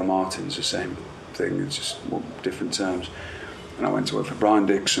 Dale Martins, the same thing, it's just different terms. And I went to work for Brian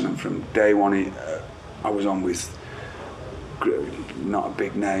Dixon, and from day one I was on with, not a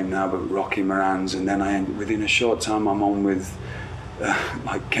big name now, but Rocky Moran's, and then within a short time I'm on with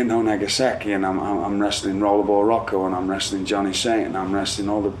like Kendo Nagasaki, and I'm wrestling Rollerball Rocco, and I'm wrestling Johnny Saint, and I'm wrestling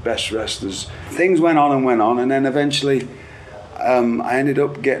all the best wrestlers. Things went on, and then eventually I ended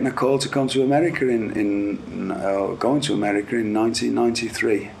up getting a call to come to America going to America in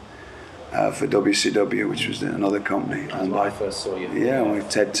 1993 for WCW, which was another company. That's when I first saw you. Yeah, with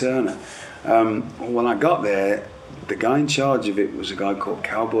Ted Turner. When I got there, the guy in charge of it was a guy called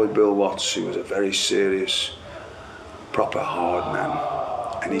Cowboy Bill Watts, who was a very serious, proper hard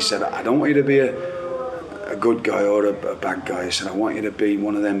man. And he said, I don't want you to be a good guy or a bad guy. He said, I want you to be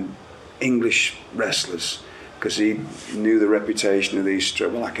one of them English wrestlers, because he knew the reputation of these.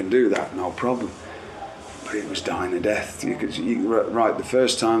 Well, I can do that, no problem. But it was dying to death. Right, the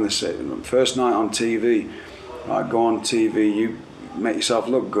first night on TV, right, go on TV, you make yourself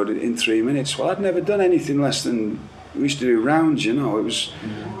look good in 3 minutes. Well, I'd never done anything less than, we used to do rounds, you know, it was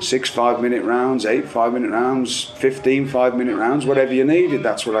 6 5-minute rounds, 8 5-minute rounds, 15 5-minute rounds, whatever you needed,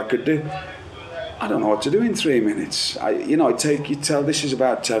 that's what I could do. I don't know what to do in 3 minutes. This is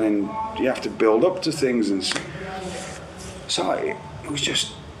about telling, you have to build up to things, and so it was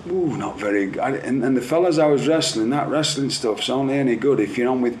just not very. And the fellas I was wrestling, that wrestling stuff's only any good if you're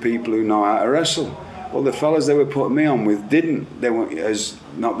on with people who know how to wrestle. Well, the fellas they were putting me on with didn't. They weren't as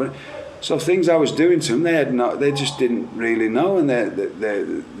not very. So things I was doing to them, they just didn't really know, and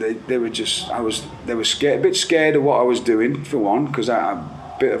they were just. They were scared, a bit scared of what I was doing for one, because I had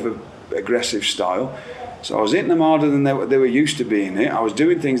a bit of an aggressive style. So I was hitting them harder than they were used to being hit. I was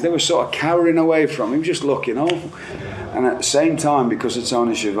doing things they were sort of cowering away from him, just looking awful. And at the same time, because of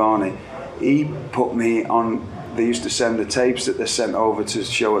Tony Schiavone, he put me on. They used to send the tapes that they sent over to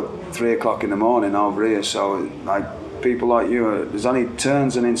show at 3 o'clock in the morning over here. So like people like you, there's only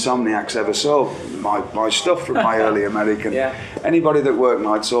Turns and Insomniacs ever saw my stuff from my early American. Yeah. Anybody that worked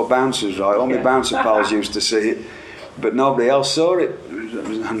nights saw Bouncers, right? All my bouncer pals used to see it, but nobody else saw it.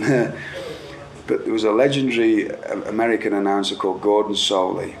 But there was a legendary American announcer called Gordon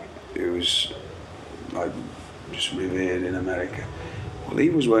Soley, who was like just revered in America. Well, he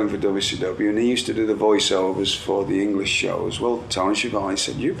was working for WCW, and he used to do the voiceovers for the English shows. Well, Tony Schiavone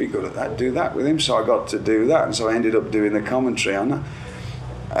said, "You'd be good at that. Do that with him." So I got to do that, and so I ended up doing the commentary on that.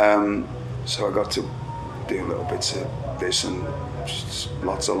 So I got to do little bits of this and just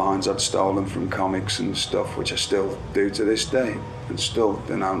lots of lines I'd stolen from comics and stuff, which I still do to this day, and still,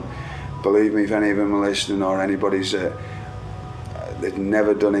 believe me, if any of them are listening or anybody's, they've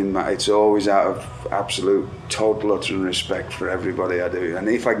never done it. It's always out of absolute, total, utter respect for everybody I do. And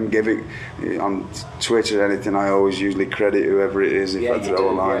if I can give it on Twitter or anything, I always usually credit whoever it is if I throw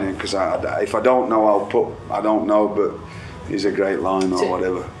a line in. Because if I don't know, I'll put, I don't know, but he's a great line or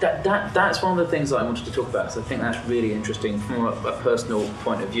whatever. That's one of the things that I wanted to talk about, because I think that's really interesting from a personal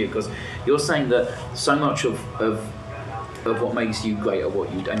point of view. Because you're saying that so much of what makes you great at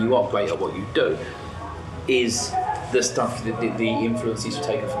what you do, and you are great at what you do, is the stuff, the influences you've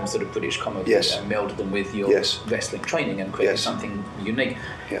taken from sort of British comedy and melded them with your wrestling training and created something unique.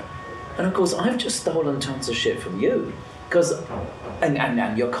 Yeah. And of course, I've just stolen tons of shit from you, because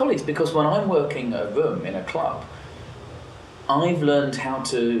and your colleagues, because when I'm working a room in a club, I've learned how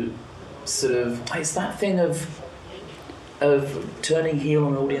to sort of, it's that thing of turning heel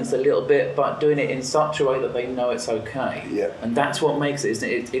on an audience a little bit, but doing it in such a way that they know it's okay. Yeah. And that's what makes it, isn't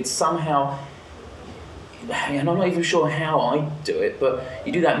it? It's somehow, and I'm not even sure how I do it, but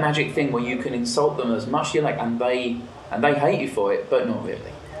you do that magic thing where you can insult them as much as you like, and they hate you for it, but not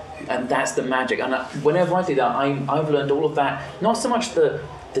really. And that's the magic. And whenever I do that, I've learned all of that. Not so much the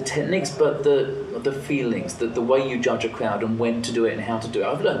techniques, but the feelings, the way you judge a crowd and when to do it and how to do it.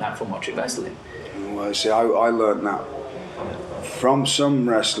 I've learned that from watching wrestling. Well, see, I learned that from some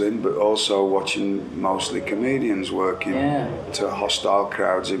wrestling, but also watching mostly comedians working to hostile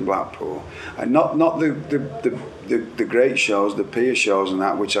crowds in Blackpool, and not the great shows, the peer shows and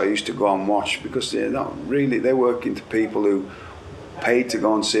that, which I used to go and watch, because they're working to people who paid to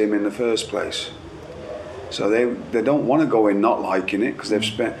go and see them in the first place. So they don't want to go in not liking it because they've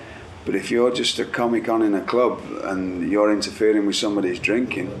spent. But if you're just a comic on in a club and you're interfering with somebody's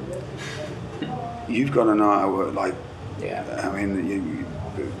drinking, you've got to know how to work. Like, I mean,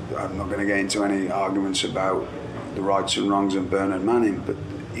 I'm not going to get into any arguments about the rights and wrongs of Bernard Manning, but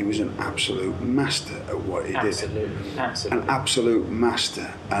he was an absolute master at what he did. Absolutely. An absolute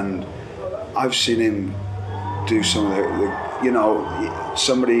master. And I've seen him do some of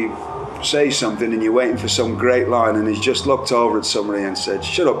somebody say something and you're waiting for some great line, and he's just looked over at somebody and said,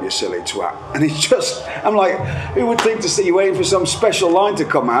 "Shut up, you silly twat." And he's just, I'm like, who would think to see you waiting for some special line to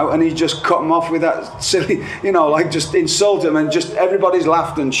come out and he's just cut him off with that silly, just insult him, and just everybody's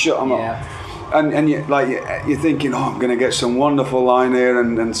laughed and shut him up. And you're thinking, I'm going to get some wonderful line here,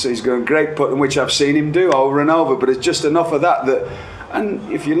 and so he's going great putting, which I've seen him do over and over, but it's just enough of that,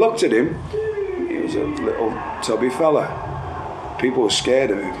 and if you looked at him, he was a little tubby fella. People were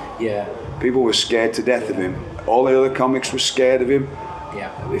scared of him. Yeah. People were scared to death of him. All the other comics were scared of him. Yeah.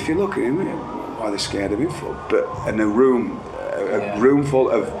 If you look at him, why are they scared of him for? But in a room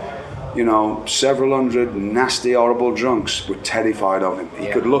full of, several hundred nasty, horrible drunks were terrified of him.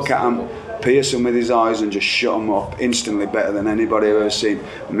 He could look at them, pierce them with his eyes, and just shut them up instantly, better than anybody I've ever seen.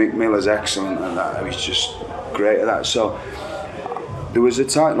 Mick Miller's excellent at that. He's just great at that. So there was a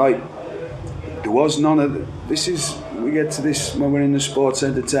time, there was none of we get to this when we're in the sports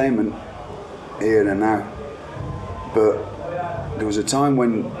entertainment here and now, but there was a time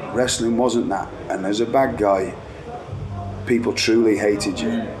when wrestling wasn't that, and as a bad guy, people truly hated you.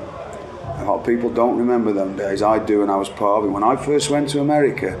 A lot of people don't remember them days. I do, and I was part of it. When I first went to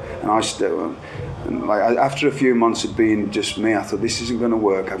America, and after a few months of being just me, I thought, this isn't going to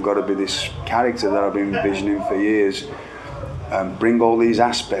work. I've got to be this character that I've been envisioning for years. Bring all these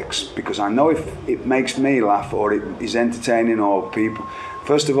aspects, because I know if it makes me laugh or it is entertaining, or people, if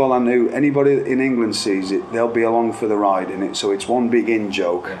First of all, I knew anybody in England sees it, they'll be along for the ride in it. So it's one big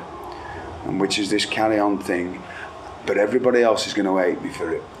in-joke, and which is this carry-on thing. But everybody else is going to hate me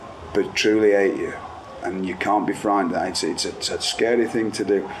for it, but truly hate you. And you can't be frightened. It's a scary thing to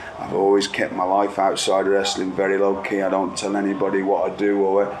do. I've always kept my life outside of wrestling very low key. I don't tell anybody what I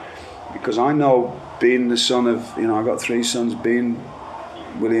do, because I know, being the son of, I've got 3 sons, being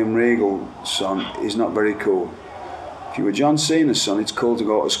William Regal's son is not very cool. If you were John Cena's son, it's cool to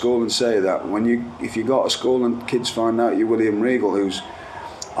go to school and say that. If you go to school and kids find out you're William Regal,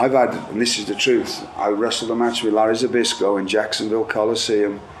 I've had, and this is the truth, I wrestled a match with Larry Zbyszko in Jacksonville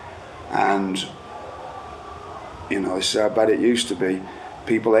Coliseum, and this is how bad it used to be.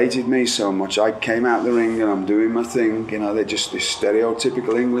 People hated me so much. I came out the ring and I'm doing my thing. They're just this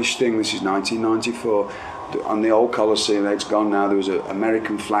stereotypical English thing. This is 1994. On the old Coliseum, it's gone now. There was an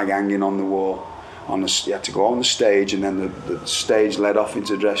American flag hanging on the wall. You had to go on the stage, and then the stage led off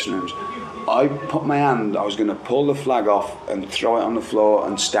into dressing rooms. I put my hand, I was going to pull the flag off and throw it on the floor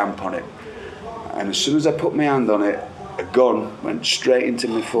and stamp on it. And as soon as I put my hand on it, a gun went straight into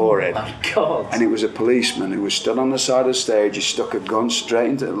my forehead. Oh, God. And it was a policeman who was stood on the side of the stage. He stuck a gun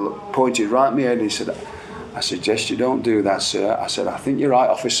pointed right at my head, and he said, "I suggest you don't do that, sir." I said, "I think you're right,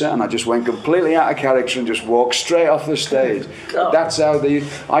 officer." And I just went completely out of character and just walked straight off the stage. That's how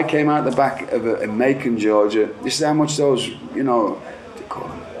I came out the back of in Macon, Georgia. This is how much those, they call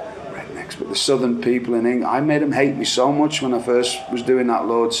them rednecks, but the southern people in England, I made them hate me so much when I first was doing that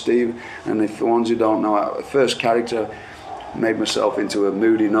Lord Steve. And if the ones who don't know, the first character, I made myself into a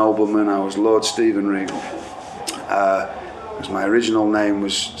moody nobleman. I was Lord Stephen Regal. Because my original name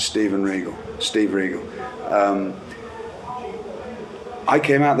was Steve Regal. I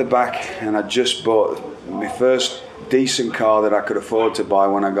came out the back and I just bought my first decent car that I could afford to buy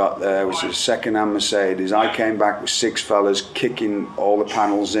when I got there, which was a second-hand Mercedes. I came back with 6 fellas kicking all the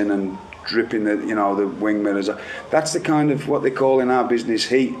panels in and dripping the wing mirrors. That's the kind of what they call in our business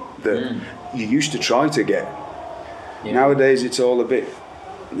heat that you used to try to get. Yeah. Nowadays it's all a bit,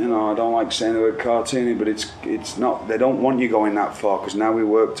 I don't like saying the word cartoony, but it's not. They don't want you going that far, because now we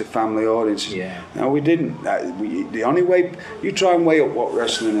work to family audiences. Yeah. No, we didn't. The only way you try and weigh up what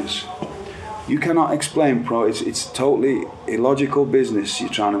wrestling is, you cannot explain pro. It's totally illogical business you're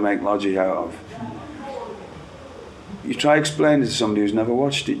trying to make logic out of. You try explaining to somebody who's never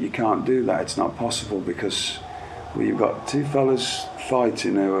watched it, you can't do that. It's not possible, because you've got 2 fellas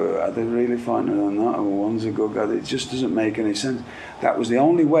fighting. Are they really fighting or not? Or one's a good guy. It just doesn't make any sense. That was the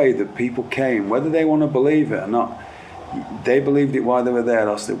only way that people came, whether they want to believe it or not. They believed it while they were there,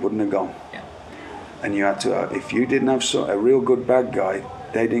 else they wouldn't have gone. Yeah. And you had to, if you didn't have a real good bad guy,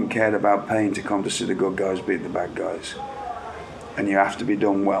 they didn't care about paying to come to see the good guys beat the bad guys. And you have to be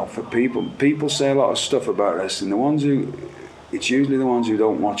done well. For people say a lot of stuff about wrestling. It's usually the ones who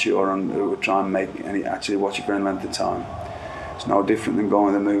don't watch it, or who try and actually watch it for any length of time. It's no different than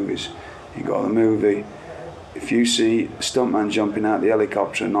going to the movies. You go to the movie, if you see a stuntman jumping out the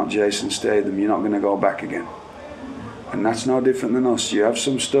helicopter and not Jason Statham, you're not going to go back again. And that's no different than us. You have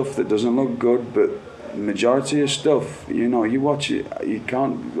some stuff that doesn't look good, but the majority of stuff, you watch it,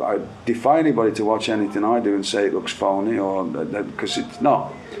 I defy anybody to watch anything I do and say it looks phony, because it's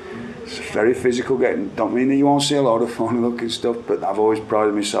not. It's very physical getting. Don't mean that you won't see a lot of phony looking stuff, but I've always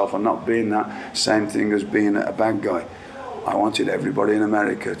prided myself on not being that. Same thing as being a bad guy. I wanted everybody in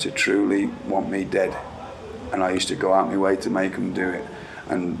America to truly want me dead, and I used to go out my way to make them do it,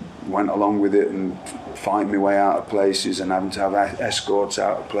 and went along with it and fight my way out of places and having to have escorts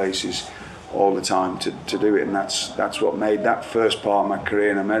out of places all the time to do it. And that's what made that first part of my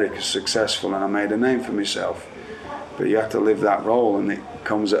career in America successful, and I made a name for myself. But you have to live that role, and it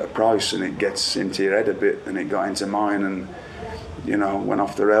comes at a price, and it gets into your head a bit, and it got into mine, and went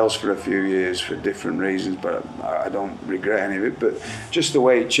off the rails for a few years for different reasons, but I don't regret any of it. But just the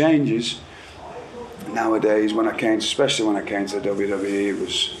way it changes nowadays, especially when I came to WWE, it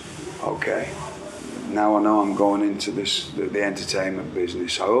was okay. Now I know I'm going into the entertainment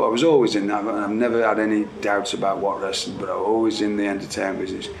business. I was always in that, and I've never had any doubts about what wrestling, but I was always in the entertainment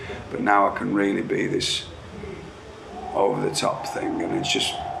business. But now I can really be this over-the-top thing, and it's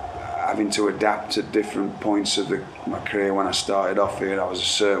just having to adapt to different points of my career. When I started off here, I was a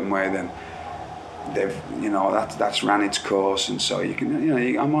certain way. Then that's ran its course, and so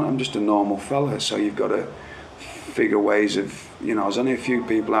I'm just a normal fella. So you've got to figure ways of, there's only a few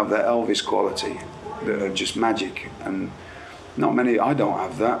people have that Elvis quality that are just magic, and not many. I don't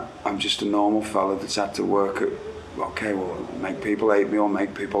have that. I'm just a normal fella that's had to work at, make people hate me or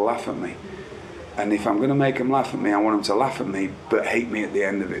make people laugh at me. And if I'm going to make them laugh at me, I want them to laugh at me, but hate me at the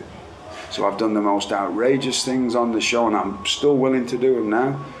end of it. So I've done the most outrageous things on the show, and I'm still willing to do them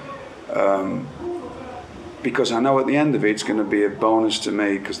now. Because I know at the end of it, it's going to be a bonus to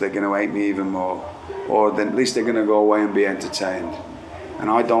me, because they're going to hate me even more. Or then at least they're going to go away and be entertained. And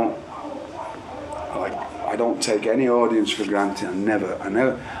I don't take any audience for granted.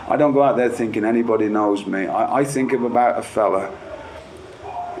 I don't go out there thinking anybody knows me. I think about a fella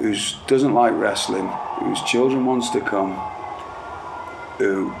who doesn't like wrestling, whose children wants to come,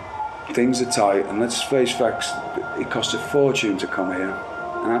 who things are tight, and let's face facts, it costs a fortune to come here,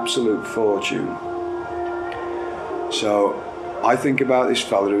 an absolute fortune. So I think about this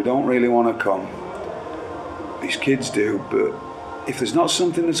fella who don't really want to come. His kids do, but if there's not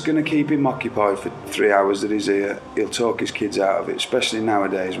something that's going to keep him occupied for 3 hours that he's here, he'll talk his kids out of it, especially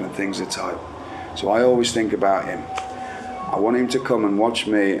nowadays when things are tight. So I always think about him. I want him to come and watch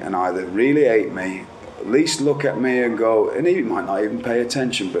me and either really hate me, at least look at me and go, and he might not even pay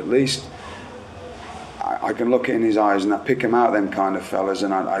attention, but at least I can look in his eyes and I pick him out, them kind of fellas,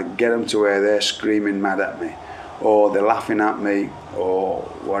 and I get them to where they're screaming mad at me, or they're laughing at me, or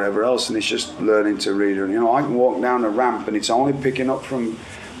whatever else, and it's just learning to read. And I can walk down a ramp and it's only picking up from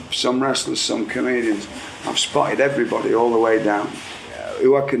some wrestlers, some comedians. I've spotted everybody all the way down.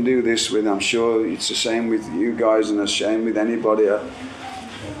 Who I can do this with, I'm sure it's the same with you guys and the same with anybody.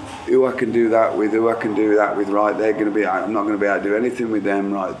 Who I can do that with, right, they're going to be, I'm not going to be able to do anything with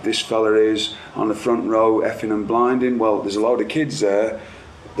them, right. This fella is on the front row effing and blinding. Well, there's a load of kids there.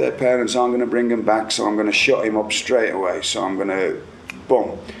 Their parents aren't going to bring him back, so I'm going to shut him up straight away. So I'm going to,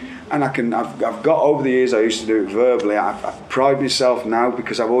 boom. And I've got over the years, I used to do it verbally. I pride myself now,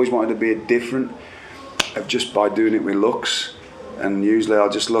 because I've always wanted to be different, just by doing it with looks. And usually I'll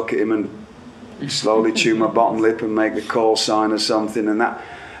just look at him and slowly chew my bottom lip and make the call sign or something,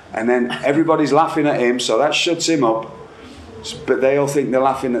 and then everybody's laughing at him, so that shuts him up. But they all think they're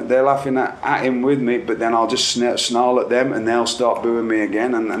laughing at him with me, but then I'll just snarl at them and they'll start booing me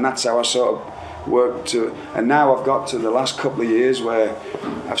again, and that's how I sort of work to. And now I've got to the last couple of years where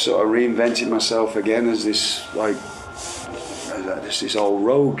I've sort of reinvented myself again as this this old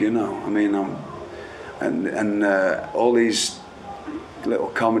rogue, I mean, and all these little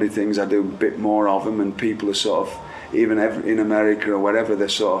comedy things, I do a bit more of them, and people are sort of, even in America or whatever, they're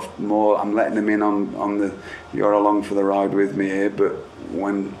sort of more, I'm letting them in on the, you're along for the ride with me here, but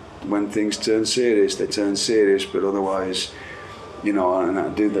when things turn serious, they turn serious, but otherwise, and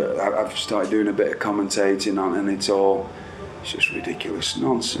I've started doing a bit of commentating on, and it's just ridiculous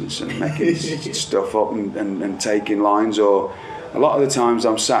nonsense, and making stuff up and taking lines, or a lot of the times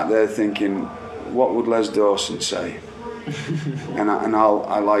I'm sat there thinking, what would Les Dawson say? and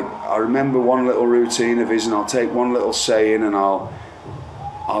I remember one little routine of his, and I'll take one little saying and I'll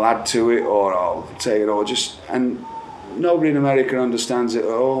add to it, or I'll take it, or just, and nobody in America understands it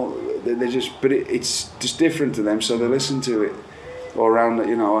at all. But it's just different to them, so they listen to it all around,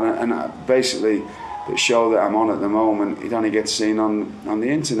 and basically the show that I'm on at the moment, it only gets seen on the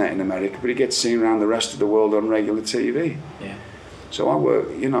internet in America, but it gets seen around the rest of the world on regular TV. Yeah. So I work,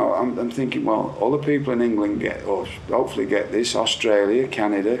 I'm thinking, well, all the people in England get, or hopefully get this, Australia,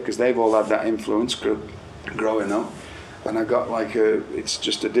 Canada, because they've all had that influence growing up. And I got it's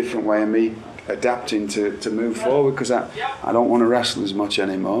just a different way of me adapting to move forward, because I don't want to wrestle as much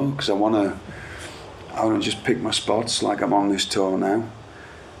anymore, because I want to just pick my spots, like I'm on this tour now.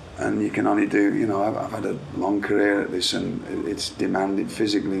 And you can only do, I've had a long career at this, and it's demanded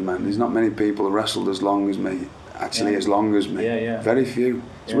physically, man. There's not many people who wrestled as long as me. Actually, as long as me. Very few.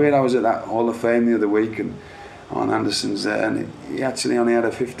 It's weird. I was at that Hall of Fame the other week, and Arn Anderson's there, and he actually only had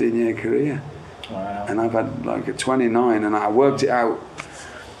a 15-year career. Wow. And I've had a 29, and I worked it out.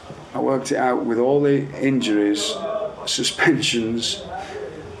 With all the injuries, suspensions,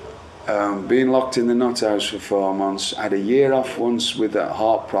 being locked in the nut house for 4 months. I had a year off once with a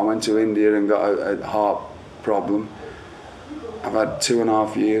heart problem. I went to India and got a heart problem. I've had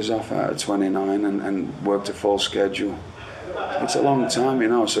 2.5 years off out of 29 and worked a full schedule. It's a long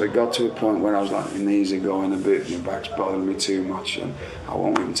time, so it got to a point where I was like, my knees are going a bit, my back's bothering me too much, and I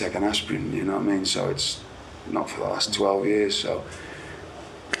won't even take an aspirin, you know what I mean? So it's not for the last 12 years, so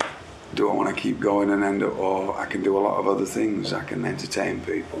do I want to keep going and end up, or I can do a lot of other things, I can entertain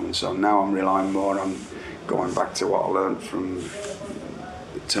people, and so now I'm relying more on going back to what I learned from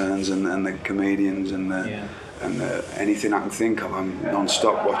the turns and the comedians and anything I can think of, I'm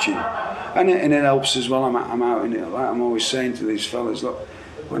non-stop watching, and it helps as well. I'm out in it. Like I'm always saying to these fellas, look,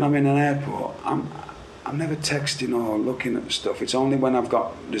 when I'm in an airport, I'm never texting or looking at stuff. It's only when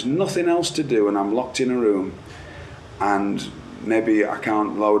there's nothing else to do and I'm locked in a room, and maybe I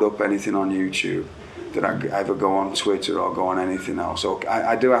can't load up anything on YouTube. that I ever go on Twitter or go on anything else. So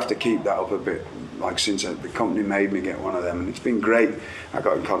I do have to keep that up a bit. Like since the company made me get one of them, and it's been great. I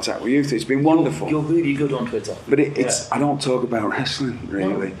got in contact with youth. It's been wonderful. You're really good on Twitter. But it's I don't talk about wrestling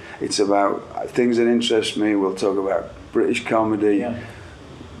really. No. It's about things that interest me. We'll talk about British comedy,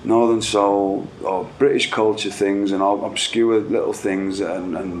 Northern soul, or British culture things, and obscure little things,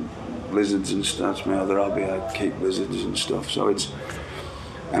 and lizards and stuff. That's my other hobby. I keep lizards and stuff. So it's.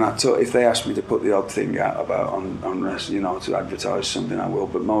 And if they ask me to put the odd thing out about on wrestling, to advertise something, I will.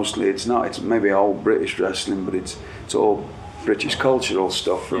 But mostly it's not. It's maybe old British wrestling, but it's all British cultural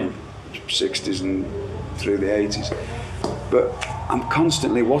stuff from 60s and through the 80s. But I'm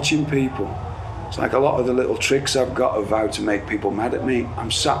constantly watching people. It's like a lot of the little tricks I've got of how to make people mad at me.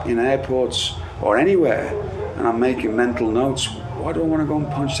 I'm sat in airports or anywhere, and I'm making mental notes. Why do I want to go and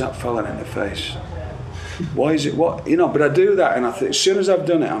punch that fella in the face? Why is it but I do that, and I think as soon as I've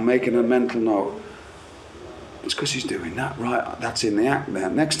done it, I'm making a mental note. It's because he's doing that, right? That's in the act there.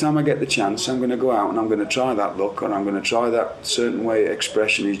 Next time I get the chance, I'm going to go out and I'm going to try that look, or I'm going to try that certain way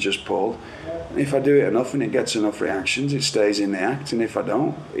expression he's just pulled. And if I do it enough and it gets enough reactions, it stays in the act, and if I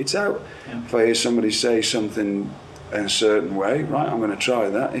don't, it's out. Yeah. If I hear somebody say something in a certain way, right, I'm going to try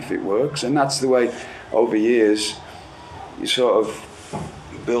that if it works. And that's the way, over years, you sort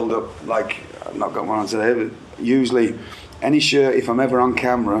of build up, like, I've not got one on today, but usually any shirt, if I'm ever on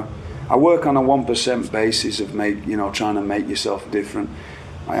camera, I work on a 1% basis of trying to make yourself different.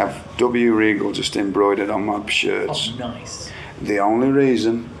 I have W Regal just embroidered on my shirts. Oh, nice. The only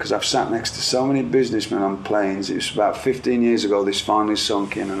reason, because I've sat next to so many businessmen on planes, it was about 15 years ago this finally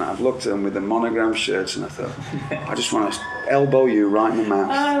sunk in, and I've looked at them with the monogram shirts and I thought, I just want to elbow you right in the mouth.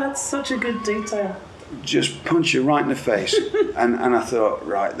 Ah, that's such a good detail. Just punch you right in the face. and I thought,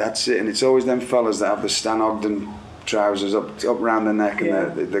 right, that's it. And it's always them fellas that have the Stan Ogden trousers up around the neck,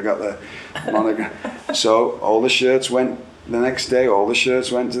 and they got the monogram. So all the shirts went the next day. All the shirts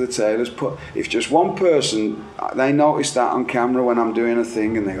went to the tailors. If just one person, they notice that on camera when I'm doing a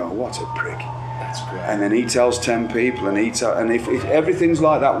thing, and they go, "What a prick." That's great. And then he tells 10 people, and if everything's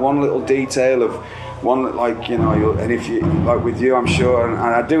like that, one little detail of. One, like, and if you, like with you, I'm sure, and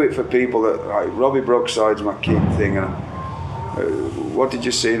I do it for people that, like, Robbie Brookside's my key thing, and what did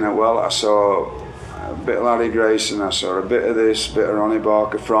you see in it? Well, I saw a bit of Larry Grayson, I saw a bit of this, a bit of Ronnie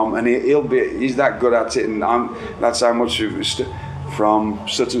Barker and he's that good at it, and that's how much it was from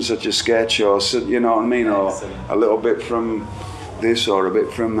such and such a sketch, or, you know what I mean, or a little bit from this, or a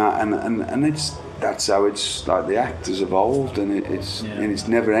bit from that, and that's how it's like the act has evolved, and it's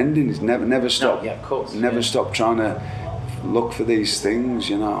never ending. It's never stop. No, of course. Never stop trying to look for these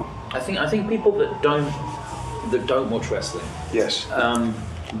things, I think people that don't watch wrestling, yes,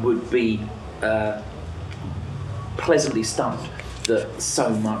 would be pleasantly stunned that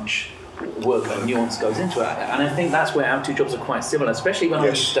so much work and nuance goes into it, and I think that's where our two jobs are quite similar, especially when I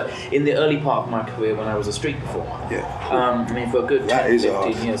was in the early part of my career when I was a street performer. For a good 10,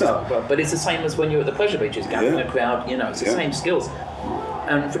 15 years, but it's the same as when you're at the pleasure beaches, gathering a crowd, it's the same skills.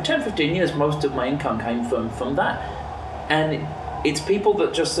 And for 10, 15 years, most of my income came from that, and it's people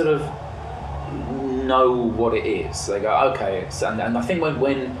that just sort of know what it is. They go, okay, and I think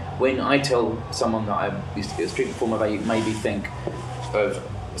when I tell someone that I used to be a street performer, they maybe think of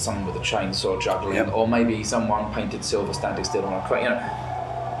someone with a chainsaw juggling, or maybe someone painted silver standing still on a crane,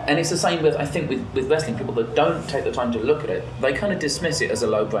 And it's the same with, I think, with wrestling. People that don't take the time to look at it, they kind of dismiss it as a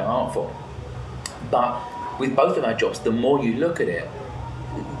lowbrow art form. But with both of our jobs, the more you look at it,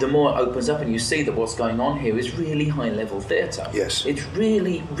 the more it opens up, and you see that what's going on here is really high-level theatre. Yes. It's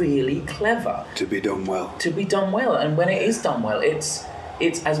really, really clever. To be done well. And when it is done well, it's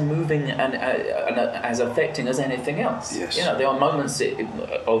as moving and as affecting as anything else. Yes. There are moments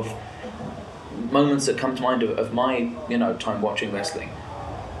that come to mind of my time watching wrestling.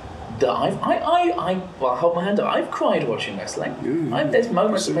 That I hold my hand up. I've cried watching wrestling. There's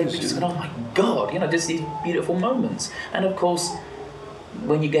moments that make me just go, oh my God, just these beautiful moments. And of course,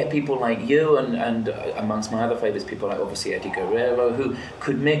 when you get people like you and amongst my other favourites, people like obviously Eddie Guerrero, who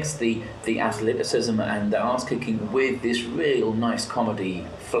could mix the athleticism and the ass kicking with this real nice comedy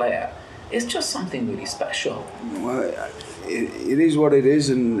flair, it's just something really special. Well, it is what it is,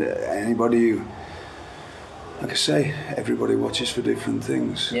 and anybody who, like I say, everybody watches for different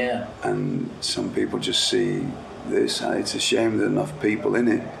things. Yeah. And some people just see this, and it's a shame that enough people in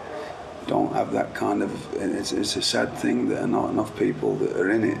it don't have that kind of, it's a sad thing that not enough people that are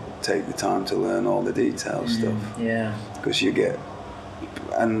in it take the time to learn all the detail stuff. Yeah. Because you get,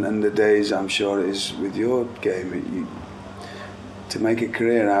 and the days, I'm sure it is with your game, to make a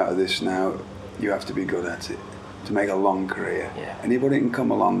career out of this now, you have to be good at it. To make a long career. Yeah. Anybody can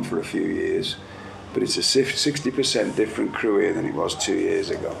come along for a few years, but it's a 60% different crew here than it was 2 years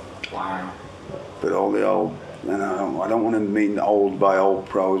ago. Wow. But all the old, and I don't want to mean old by old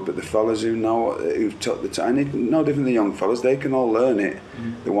pros, but the fellas who know, who've took the time, no different than young fellas, they can all learn it.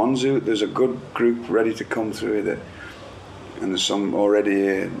 The ones who, there's a good group ready to come through it, and there's some already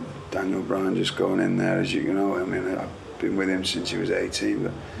here. Daniel Bryan just going in there, as you know. I mean, I've been with him since he was 18,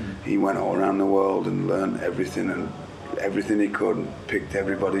 but he went all around the world and learned everything he could, and picked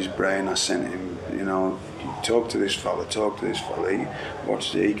everybody's brain. I sent him, you know, talk to this fella.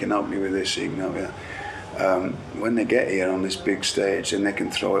 He can help me with this, he can help me. When they get here on this big stage, then they can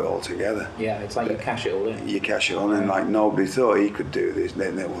throw it all together. Yeah, it's like you cash it all in. You cash it all in, like nobody thought he could do this.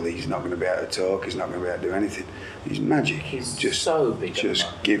 Well, he's not going to be able to talk, he's not going to be able to do anything. He's magic. He's just so big. Just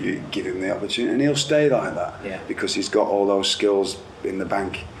give him the opportunity, and he'll stay like that because he's got all those skills in the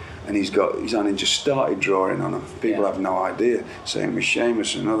bank. And he's only just started drawing on them. People have no idea. Same with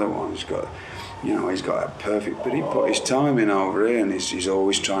Seamus, another one. He's got that perfect. But he put his time in over here, and he's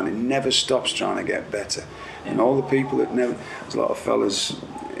always trying. He never stops trying to get better. And all the people that never. There's a lot of fellas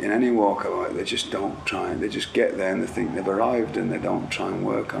in any walk of life. They just don't try. They just get there and they think they've arrived, and they don't try and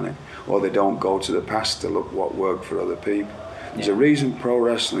work on it, or they don't go to the past to look what worked for other people. There's a reason pro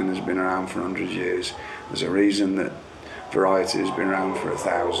wrestling has been around for 100 years. There's a reason that Varieties has been around for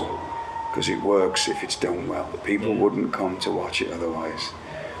 1,000, because it works if it's done well. The people wouldn't come to watch it otherwise.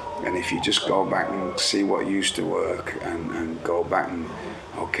 And if you just go back and see what used to work and go back and,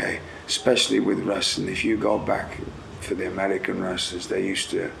 okay, especially with wrestling, if you go back for the American wrestlers, they used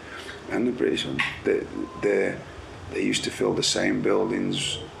to, and the British ones, they used to fill the same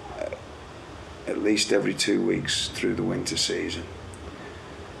buildings at least every 2 weeks through the winter season.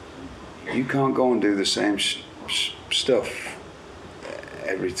 You can't go and do the same stuff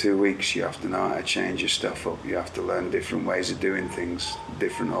every 2 weeks. You have to know how to change your stuff up. You have to learn different ways of doing things,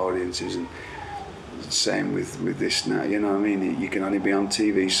 different audiences, and same with this now. You know what I mean? You can only be on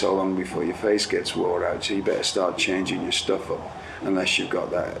TV so long before your face gets wore out, so you better start changing your stuff up, unless you've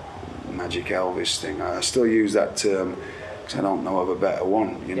got that magic Elvis thing. I still use that term because I don't know of a better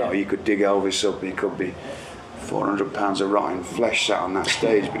one. You know, you could dig Elvis up, he could be 400 pounds of rotten flesh sat on that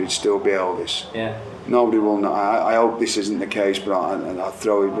stage, but it'd still be Elvis. Yeah. Nobody will know. I hope this isn't the case, but I'll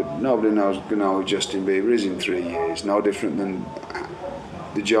throw it. But nobody knows who Justin Bieber is in 3 years. No different than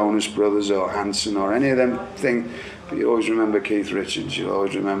the Jonas Brothers or Hanson or any of them thing. But you always remember Keith Richards. You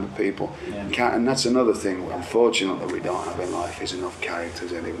always remember people. Yeah. And that's another thing. Unfortunately, we don't have in life is enough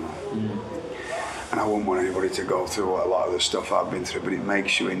characters anymore. And I wouldn't want anybody to go through a lot of the stuff I've been through, but it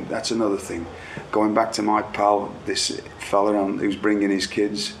makes you in. That's another thing. Going back to my pal, this fella who's bringing his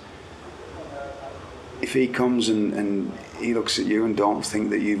kids. If he comes and he looks at you and don't think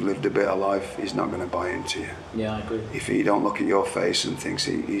that you've lived a bit of life, he's not going to buy into you. Yeah, I agree. If he don't look at your face and thinks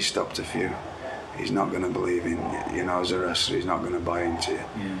he's stopped a few, he's not going to believe in you. As a wrestler, he's not going to buy into you.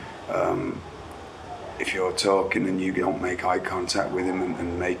 Yeah. If you're talking and you don't make eye contact with him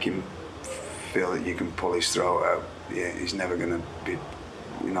and make him feel that you can pull his throat out, he's never going to be,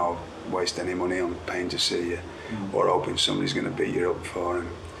 waste any money on paying to see you or hoping somebody's going to beat you up for him.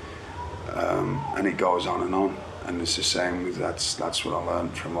 And it goes on, and it's the same with that's what I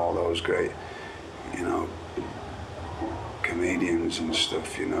learned from all those great, comedians and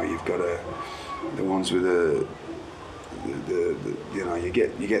stuff. You've got the ones with the you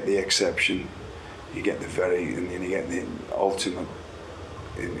get the exception, you get the and you get the ultimate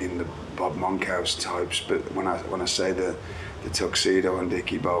in the Bob Monkhouse types. But when I say the Tuxedo and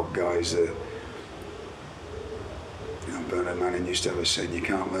Dickie Boat guys, Bernard Manning used to have a saying, you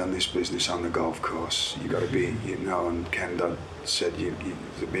can't learn this business on the golf course. You got to be, and Ken Dodd said,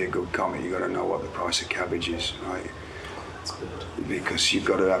 to be a good comic, you got to know what the price of cabbage is, right? That's good. Because you've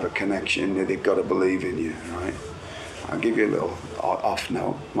got to have a connection, they've got to believe in you, right? I'll give you a little off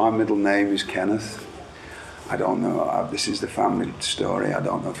note. My middle name is Kenneth. I don't know, this is the family story, I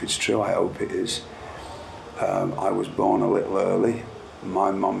don't know if it's true, I hope it is. I was born a little early.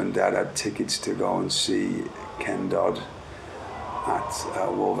 My mum and dad had tickets to go and see Ken Dodd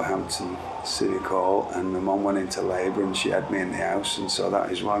at Wolverhampton Civic Hall, and my mum went into labour and she had me in the house, and so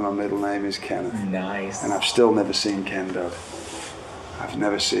that is why my middle name is Kenneth. Nice. And I've still never seen Ken Dodd. I've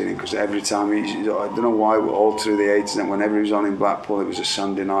never seen him, because every time I don't know why, all through the 80s, and whenever he was on in Blackpool, it was a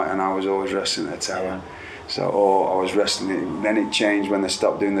Sunday night and I was always wrestling at the Tower. Yeah. So, or I was wrestling, then it changed when they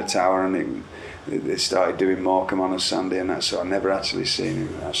stopped doing the Tower and they started doing Morecambe on a Sunday and that, so I've never actually seen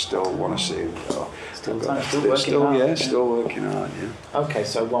him. I still want to see him. So still working hard. Yeah, still working hard, yeah. Okay,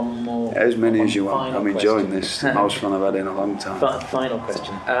 so one more. As many as you want. I'm enjoying this. The most fun I've had in a long time. Final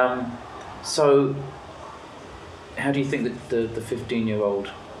question. So, how do you think that the 15-year-old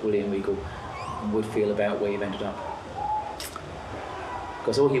William Regal would feel about where you've ended up?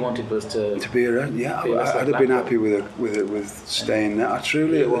 Because all he wanted was to be around. Yeah, I'd have been happy with staying there. I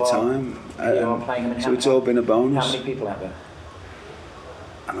truly at the time. So it's all been a bonus. How many people out there?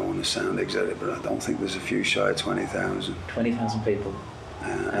 I don't want to sound exotic, but I don't think there's a few shy of 20,000. 20,000 people.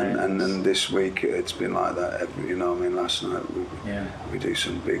 And this week it's been like that. Last night we do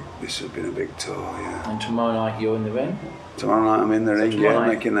some big. This has been a big tour. Yeah. And tomorrow night you're in the ring. Tomorrow night I'm in the ring. Yeah,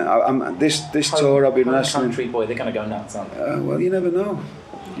 making it. This tour I've been wrestling. Country boy, they're going to go nuts, aren't they? Well, you never know.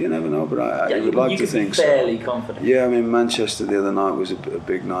 You never know, but I would like to think so. Fairly confident. Yeah, I mean Manchester the other night was a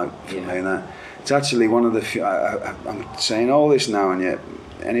big night for me. And it's actually one of the few. I'm saying all this now, and yet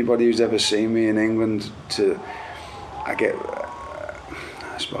anybody who's ever seen me in England,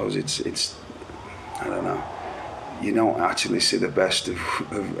 I suppose it's I don't know. You don't actually see the best of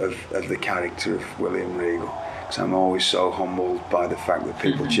the character of William Regal. Because I'm always so humbled by the fact that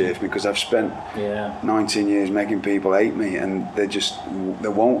people cheer for me. Because I've spent 19 years making people hate me, and they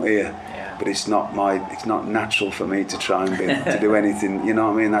won't hear. Yeah. But it's not natural for me to try and to do anything. You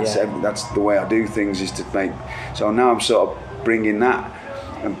know what I mean? That's the way I do things, is to make. So now I'm sort of bringing that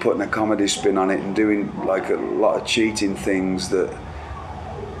and putting a comedy spin on it, and doing like a lot of cheating things that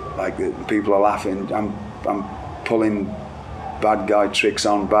people are laughing. I'm pulling bad guy tricks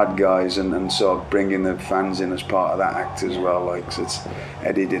on bad guys, and sort of bringing the fans in as part of that act as well.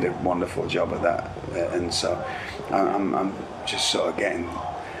 Eddie did a wonderful job of that, and so I'm just sort of getting.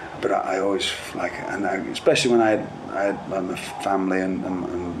 But I always especially when I had my family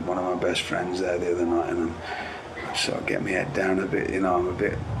and one of my best friends there the other night, and I'm sort of getting my head down a bit. I'm a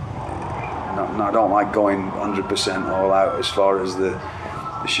bit. I don't like going 100% all out as far as the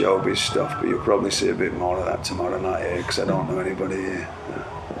showbiz stuff, but you'll probably see a bit more of that tomorrow night here, because I don't know anybody here.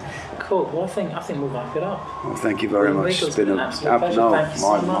 Cool. Well, I think we'll wrap it up. Well, thank you very much. It's been an absolute pleasure. Thank you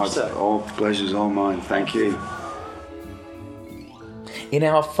so much, sir. All pleasure's all mine. Thank you. In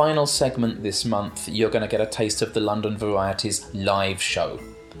our final segment this month, you're going to get a taste of the London Varieties live show.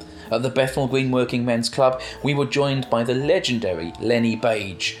 At the Bethnal Green Working Men's Club, we were joined by the legendary Lenny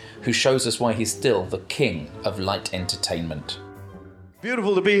Beige, who shows us why he's still the king of light entertainment.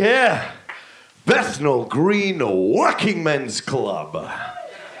 Beautiful to be here. Bethnal Green Working Men's Club.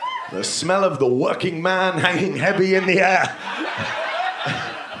 The smell of the working man hanging heavy in the air.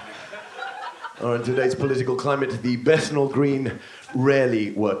 Or in today's political climate, the Bethnal Green Rarely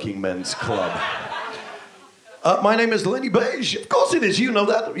Working Men's Club. My name is Lenny Beige. Of course it is, you know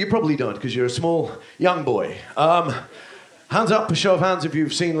that. You probably don't, because you're a small, young boy. Hands up, a show of hands if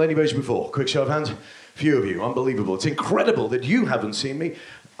you've seen Lenny Beige before. Quick show of hands. Few of you, unbelievable. It's incredible that you haven't seen me.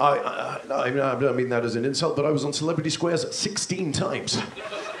 I don't mean that as an insult, but I was on Celebrity Squares 16 times.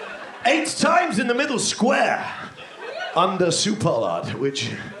 8 times in the middle square, under Sue Pollard, which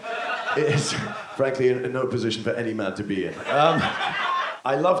is, frankly, in no position for any man to be in.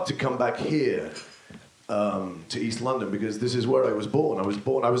 I love to come back here to East London, because this is where I was born.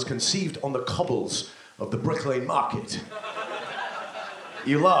 I was conceived on the cobbles of the Brick Lane Market.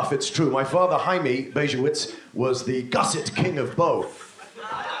 You laugh, it's true. My father, Jaime Beigewitz, was the gusset king of Bow.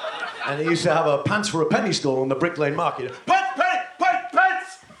 And he used to have a pants for a penny stall on the Brick Lane Market.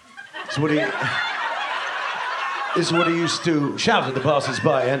 Pants! This is what he used to shout at the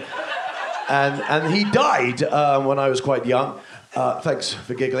passers-by. And he died when I was quite young. Thanks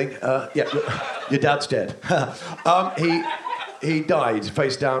for giggling. Your dad's dead. He died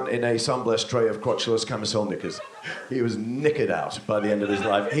face down in a sun-blessed tray of crotchless camisole knickers. He was knickered out by the end of his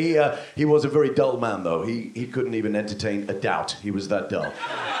life. He was a very dull man, though. He couldn't even entertain a doubt. He was that dull.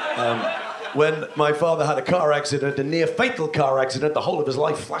 When my father had a car accident, a near-fatal car accident, the whole of his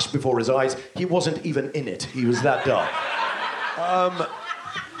life flashed before his eyes. He wasn't even in it. He was that dull.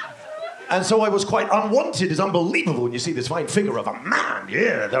 And so I was quite unwanted. It's unbelievable when you see this fine figure of a man,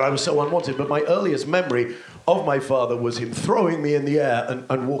 that I was so unwanted. But my earliest memory of my father was him throwing me in the air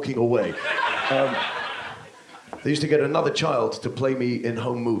and walking away. They used to get another child to play me in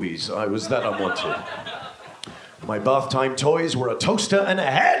home movies. I was that unwanted. My bath time toys were a toaster and a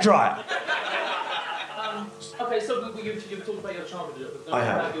hairdryer. Okay, so you've talked about your childhood. I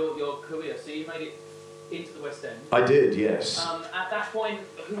have. About your career. So you made it into the West End. I did, yes. At that point,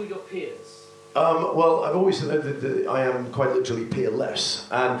 who were your peers? Well, I've always said that I am quite literally peerless,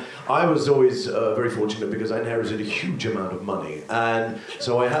 and I was always very fortunate because I inherited a huge amount of money, and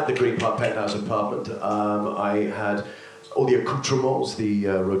so I had the Green Park penthouse apartment. I had all the accoutrements, the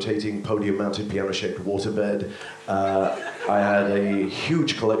rotating podium-mounted piano-shaped waterbed. I had a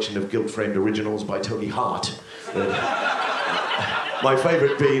huge collection of gilt-framed originals by Tony Hart. My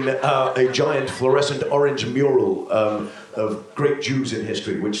favourite being a giant fluorescent orange mural of great Jews in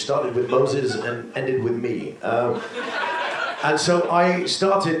history, which started with Moses and ended with me. And so I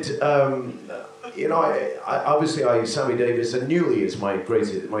started, Sammy Davis, and Newley is my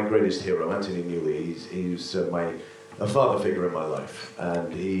greatest hero, Anthony Newley. He's a father figure in my life,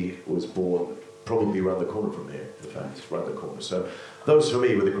 and he was born probably around the corner from here, in fact, around the corner. So those for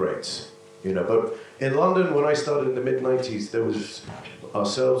me were the greats, But in London, when I started in the mid-90s, there was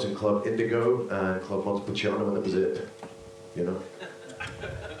ourselves in Club Indigo and Club Montepulciano, and that was it,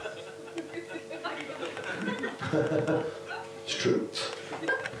 It's true.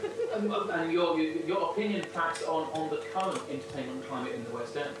 And your opinion, perhaps, on the current entertainment climate in the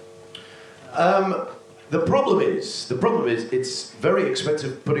West End? The problem is, it's very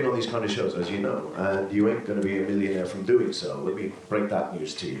expensive putting on these kind of shows, as you know, and you ain't going to be a millionaire from doing so. Let me break that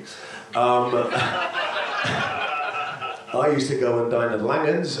news to you. I used to go and dine at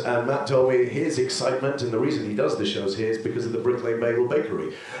Langan's, and Matt told me his excitement, and the reason he does the shows here is because of the Brick Lane Bagel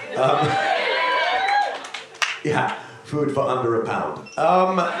Bakery. Yeah, food for under £1.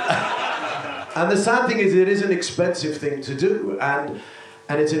 And the sad thing is, it is an expensive thing to do, and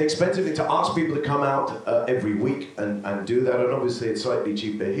it's an expensive thing to ask people to come out every week and do that. And obviously, it's slightly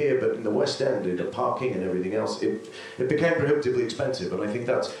cheaper here, but in the West End, in the parking and everything else, it became prohibitively expensive. And I think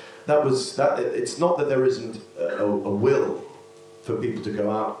that. It's not that there isn't a will for people to go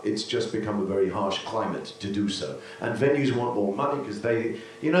out. It's just become a very harsh climate to do so. And venues want more money because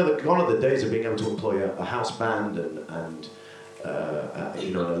gone are the days of being able to employ a house band and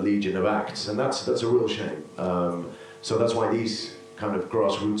a legion of acts, and that's a real shame. So that's why these kind of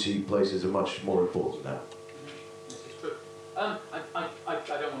grassrootsy places are much more important now. This is true. I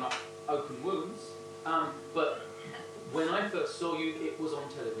don't want to open wounds, but when I first saw you, it was on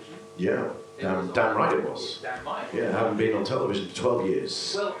television. Yeah, damn right it was. Damn right. Yeah, I haven't been on television for 12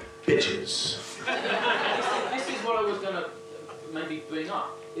 years. Well, bitches. This is what I was going to maybe bring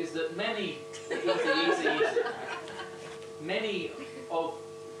up, is that many of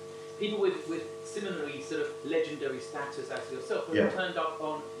people with similarly sort of legendary status as yourself have turned up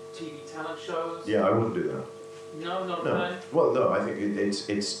on TV talent shows. Yeah, I wouldn't do that. No, not a fan. Well, no, I think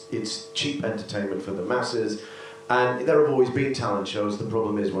it's cheap entertainment for the masses. And there have always been talent shows. The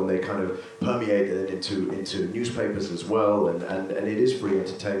problem is when they kind of permeate into newspapers as well, and it is free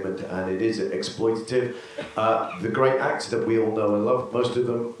entertainment and it is exploitative. The great acts that we all know and love, most of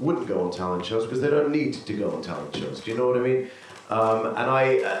them wouldn't go on talent shows because they don't need to go on talent shows. Do you know what I mean? And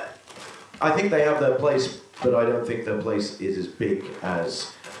I think they have their place, but I don't think their place is as big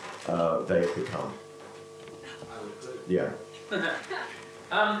as they've become. Yeah.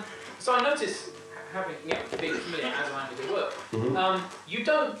 So I noticed, being familiar as I am with your work, you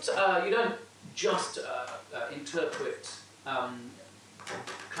don't just interpret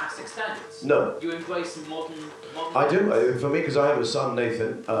classic standards. No. You embrace modern. I do. For me, because I have a son,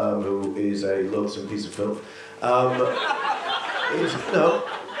 Nathan, who is a loathsome piece of filth.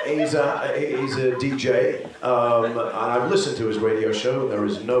 He's a DJ, and I've listened to his radio show. There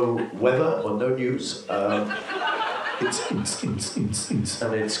is no weather or no news. And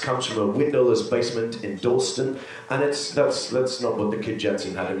it comes from a windowless basement in Dalston, and that's not what the Kid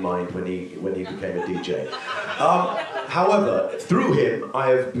Jensen had in mind when he became a DJ. However, through him, I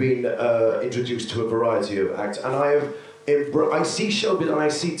have been introduced to a variety of acts, and I see showbiz and I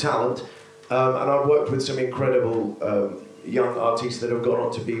see talent, and I've worked with some incredible young artists that have gone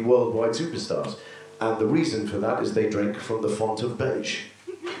on to be worldwide superstars, and the reason for that is they drink from the font of beige.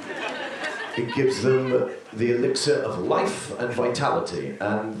 It gives them the elixir of life and vitality,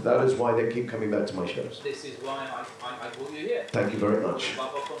 and that is why they keep coming back to my shows. This is why I brought you here. Thank you very much.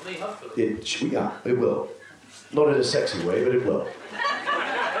 Rub off on me, hopefully. It will. Not in a sexy way, but it will.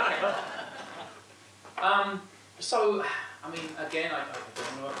 So, I mean, again, I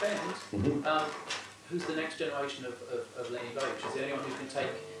don't want to offend. Who's the next generation of Lenny Beige? Is there anyone who can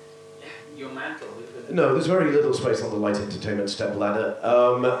take your mantle? No, there's very little space on the light entertainment step ladder,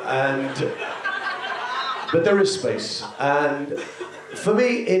 but there is space, and for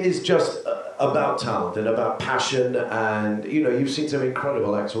me it is just about talent and about passion, and you've seen some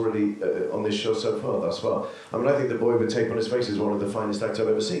incredible acts already on this show thus far. I mean, I think the boy with tape on his face is one of the finest acts I've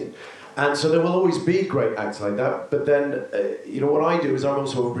ever seen. And so there will always be great acts like that, but then, what I do is I'm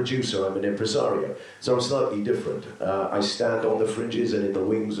also a producer, I'm an impresario, so I'm slightly different. I stand on the fringes and in the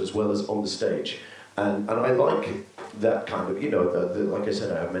wings as well as on the stage. And I like that kind of, like I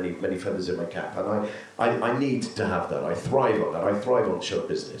said, I have many feathers in my cap, and I need to have that. I thrive on that. I thrive on show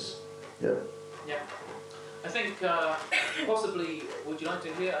business. Yeah. Yeah. I think possibly, would you like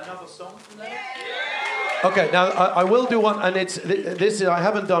to hear another song from there? Okay, now I will do one, and it's this I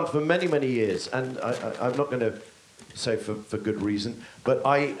haven't done for many years, and I'm not going to say for good reason. But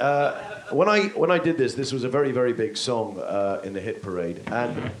when I did this was a very, very big song in the hit parade,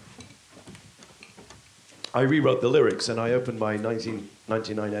 and I rewrote the lyrics, and I opened my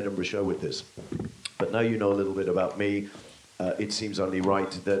 1999 Edinburgh show with this. But now you know a little bit about me. It seems only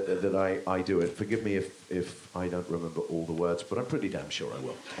right that I do it. Forgive me if I don't remember all the words, but I'm pretty damn sure I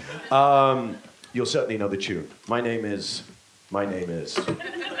will. You'll certainly know the tune. My name is.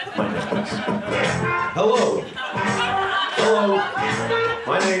 Hello.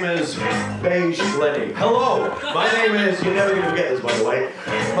 My name is Beige Lenny. Hello. My name is. You're never going to forget this, by the way.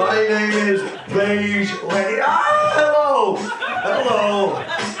 My name is Beige Lenny. Hello.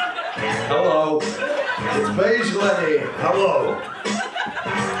 It's Beige Lenny. Hello.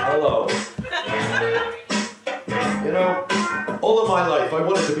 You know, all of my life I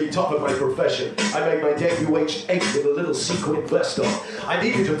wanted to be top of my profession. I made my debut aged 8 with a little sequin vest on. I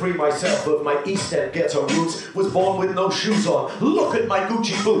needed to free myself of my East End ghetto roots. Was born with no shoes on. Look at my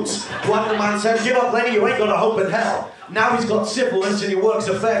Gucci boots. One man said, "Give up, Lenny, you ain't got a hope in hell." Now he's got syphilis and he works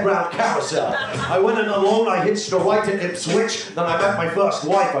a fairground carousel. I went in alone, I hitched a right at Ipswich. Then I met my first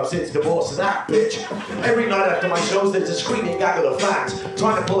wife, I've since divorced that bitch. Every night after my shows there's a screaming gag of the fans,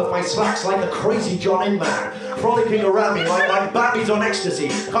 trying to pull at my slacks like a crazy John Inman. Frolicking around me like babbies on ecstasy.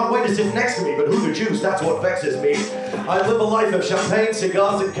 Can't wait to sit next to me, but who the juice, that's what vexes me. I live a life of champagne,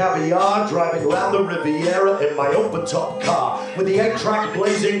 cigars and caviar, driving around the Riviera in my open-top car. With the 8-track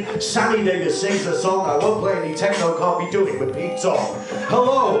blazing, Sammy Davis sings a song I won't play any techno, can't be doing with Pete Tong.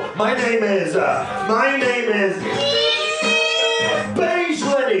 Hello, my name is Beige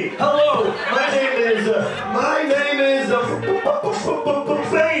Lenny. Hello, my name is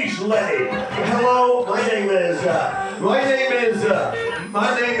Beige Lenny. Hello, my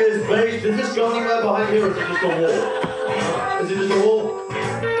name is Beige. Does this go anywhere behind here, or is it just a wall? Is it just a wall?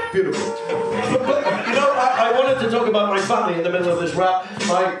 Beautiful. But you know, I wanted to talk about my family in the middle of this rap.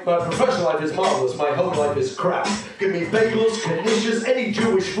 My professional life is marvelous. My home life is crap. Give me bagels, knishes, any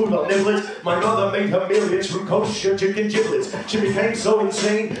Jewish food I'll nibble it. My mother made her millions from kosher chicken giblets. She became so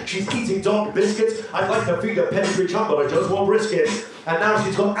insane, she's eating dog biscuits. I'd like to feed her pedigree chum, but I just won't risk it. And now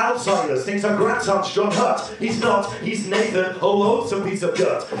she's got Alzheimer's, thinks her grandson's John Hurt. He's not, he's Nathan, a loathsome piece of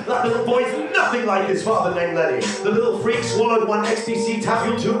dirt. That little boy's nothing like his father named Lenny. The little freak swallowed one ecstasy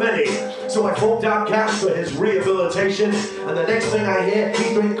tabule too many. So I forked out cash for his rehabilitation, and the next thing I hear,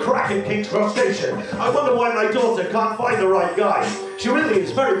 he's doing crack in King's Cross Station. I wonder why my daughter can't find the right guy. She really is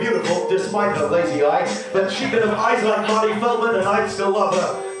very beautiful, despite her lazy eye, but she could have eyes like Marty Feldman and I'd still love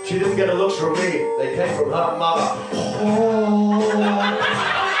her. She didn't get her looks from me, they came from her mother.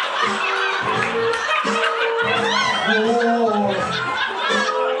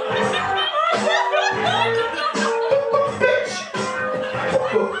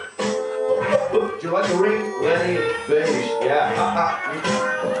 Do you like the ring? Lenny Beige, yeah.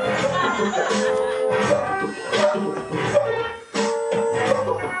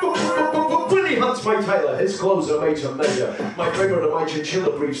 Hunts my tailor, his clothes are made to measure. My finger and my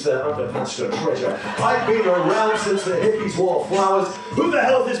chinchilla briefs, their underpants to treasure. I've been around since the hippies wore flowers. Who the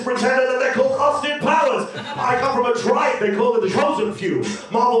hell is this pretender that they're called Austin Powers? I come from a tribe, they called it the Chosen Few.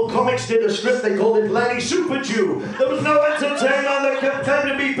 Marvel Comics did a strip, they called it Lenny Super Jew. There was no entertainer that could pretend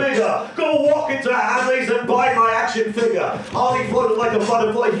to be bigger. Go walk into Hamleys and buy my action figure. Harley floated like a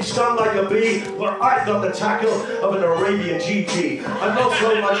butterfly, he stung like a bee. But I've got the tackle of an Arabian GG. I'm not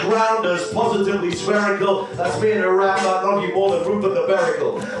so much round as positively spherical. That's me in a rap, I love you more than Rupert the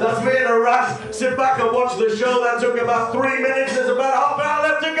Berricle. That's me in a rap. Sit back and watch the show. That took about 3 minutes. There's about half an hour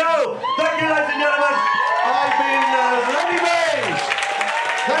left to go. Thank you, ladies and gentlemen. I've been Lenny Beige.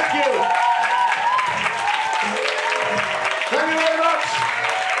 Thank you. Thank you very much.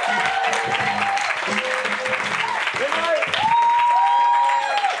 Good night.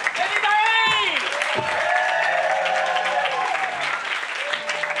 Lenny Beige.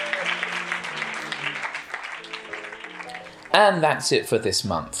 And that's it for this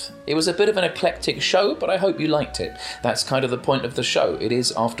month. It was a bit of an eclectic show, but I hope you liked it. That's kind of the point of the show. It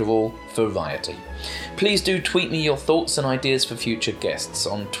is, after all, variety. Please do tweet me your thoughts and ideas for future guests.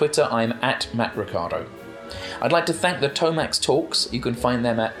 On Twitter, I'm at Matt Ricardo. I'd like to thank the ToMax Talks. You can find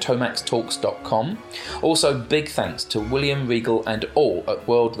them at tomaxtalks.com. Also, big thanks to William Regal and all at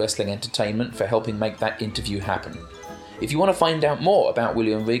World Wrestling Entertainment for helping make that interview happen. If you want to find out more about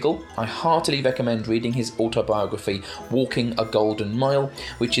William Regal, I heartily recommend reading his autobiography, Walking a Golden Mile,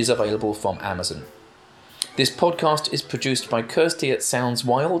 which is available from Amazon. This podcast is produced by Kirsty at Sounds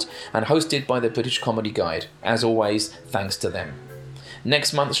Wild and hosted by the British Comedy Guide. As always, thanks to them.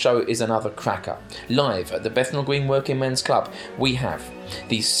 Next month's show is another cracker. Live at the Bethnal Green Working Men's Club, we have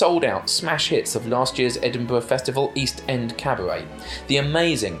the sold-out smash hits of last year's Edinburgh Festival East End Cabaret, the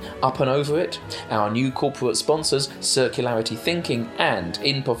amazing Up and Over It, our new corporate sponsors Circularity Thinking, and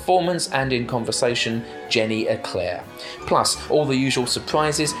in performance and in conversation, Jenny Eclair. Plus, all the usual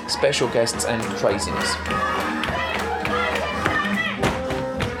surprises, special guests and craziness.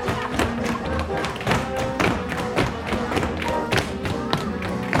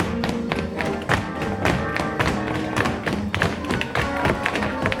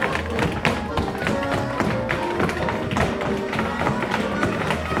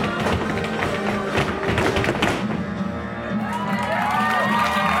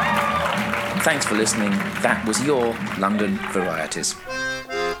 Thanks for listening. That was your London Varieties.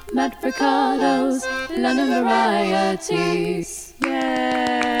 Matt Ricardo's London Varieties. Yeah.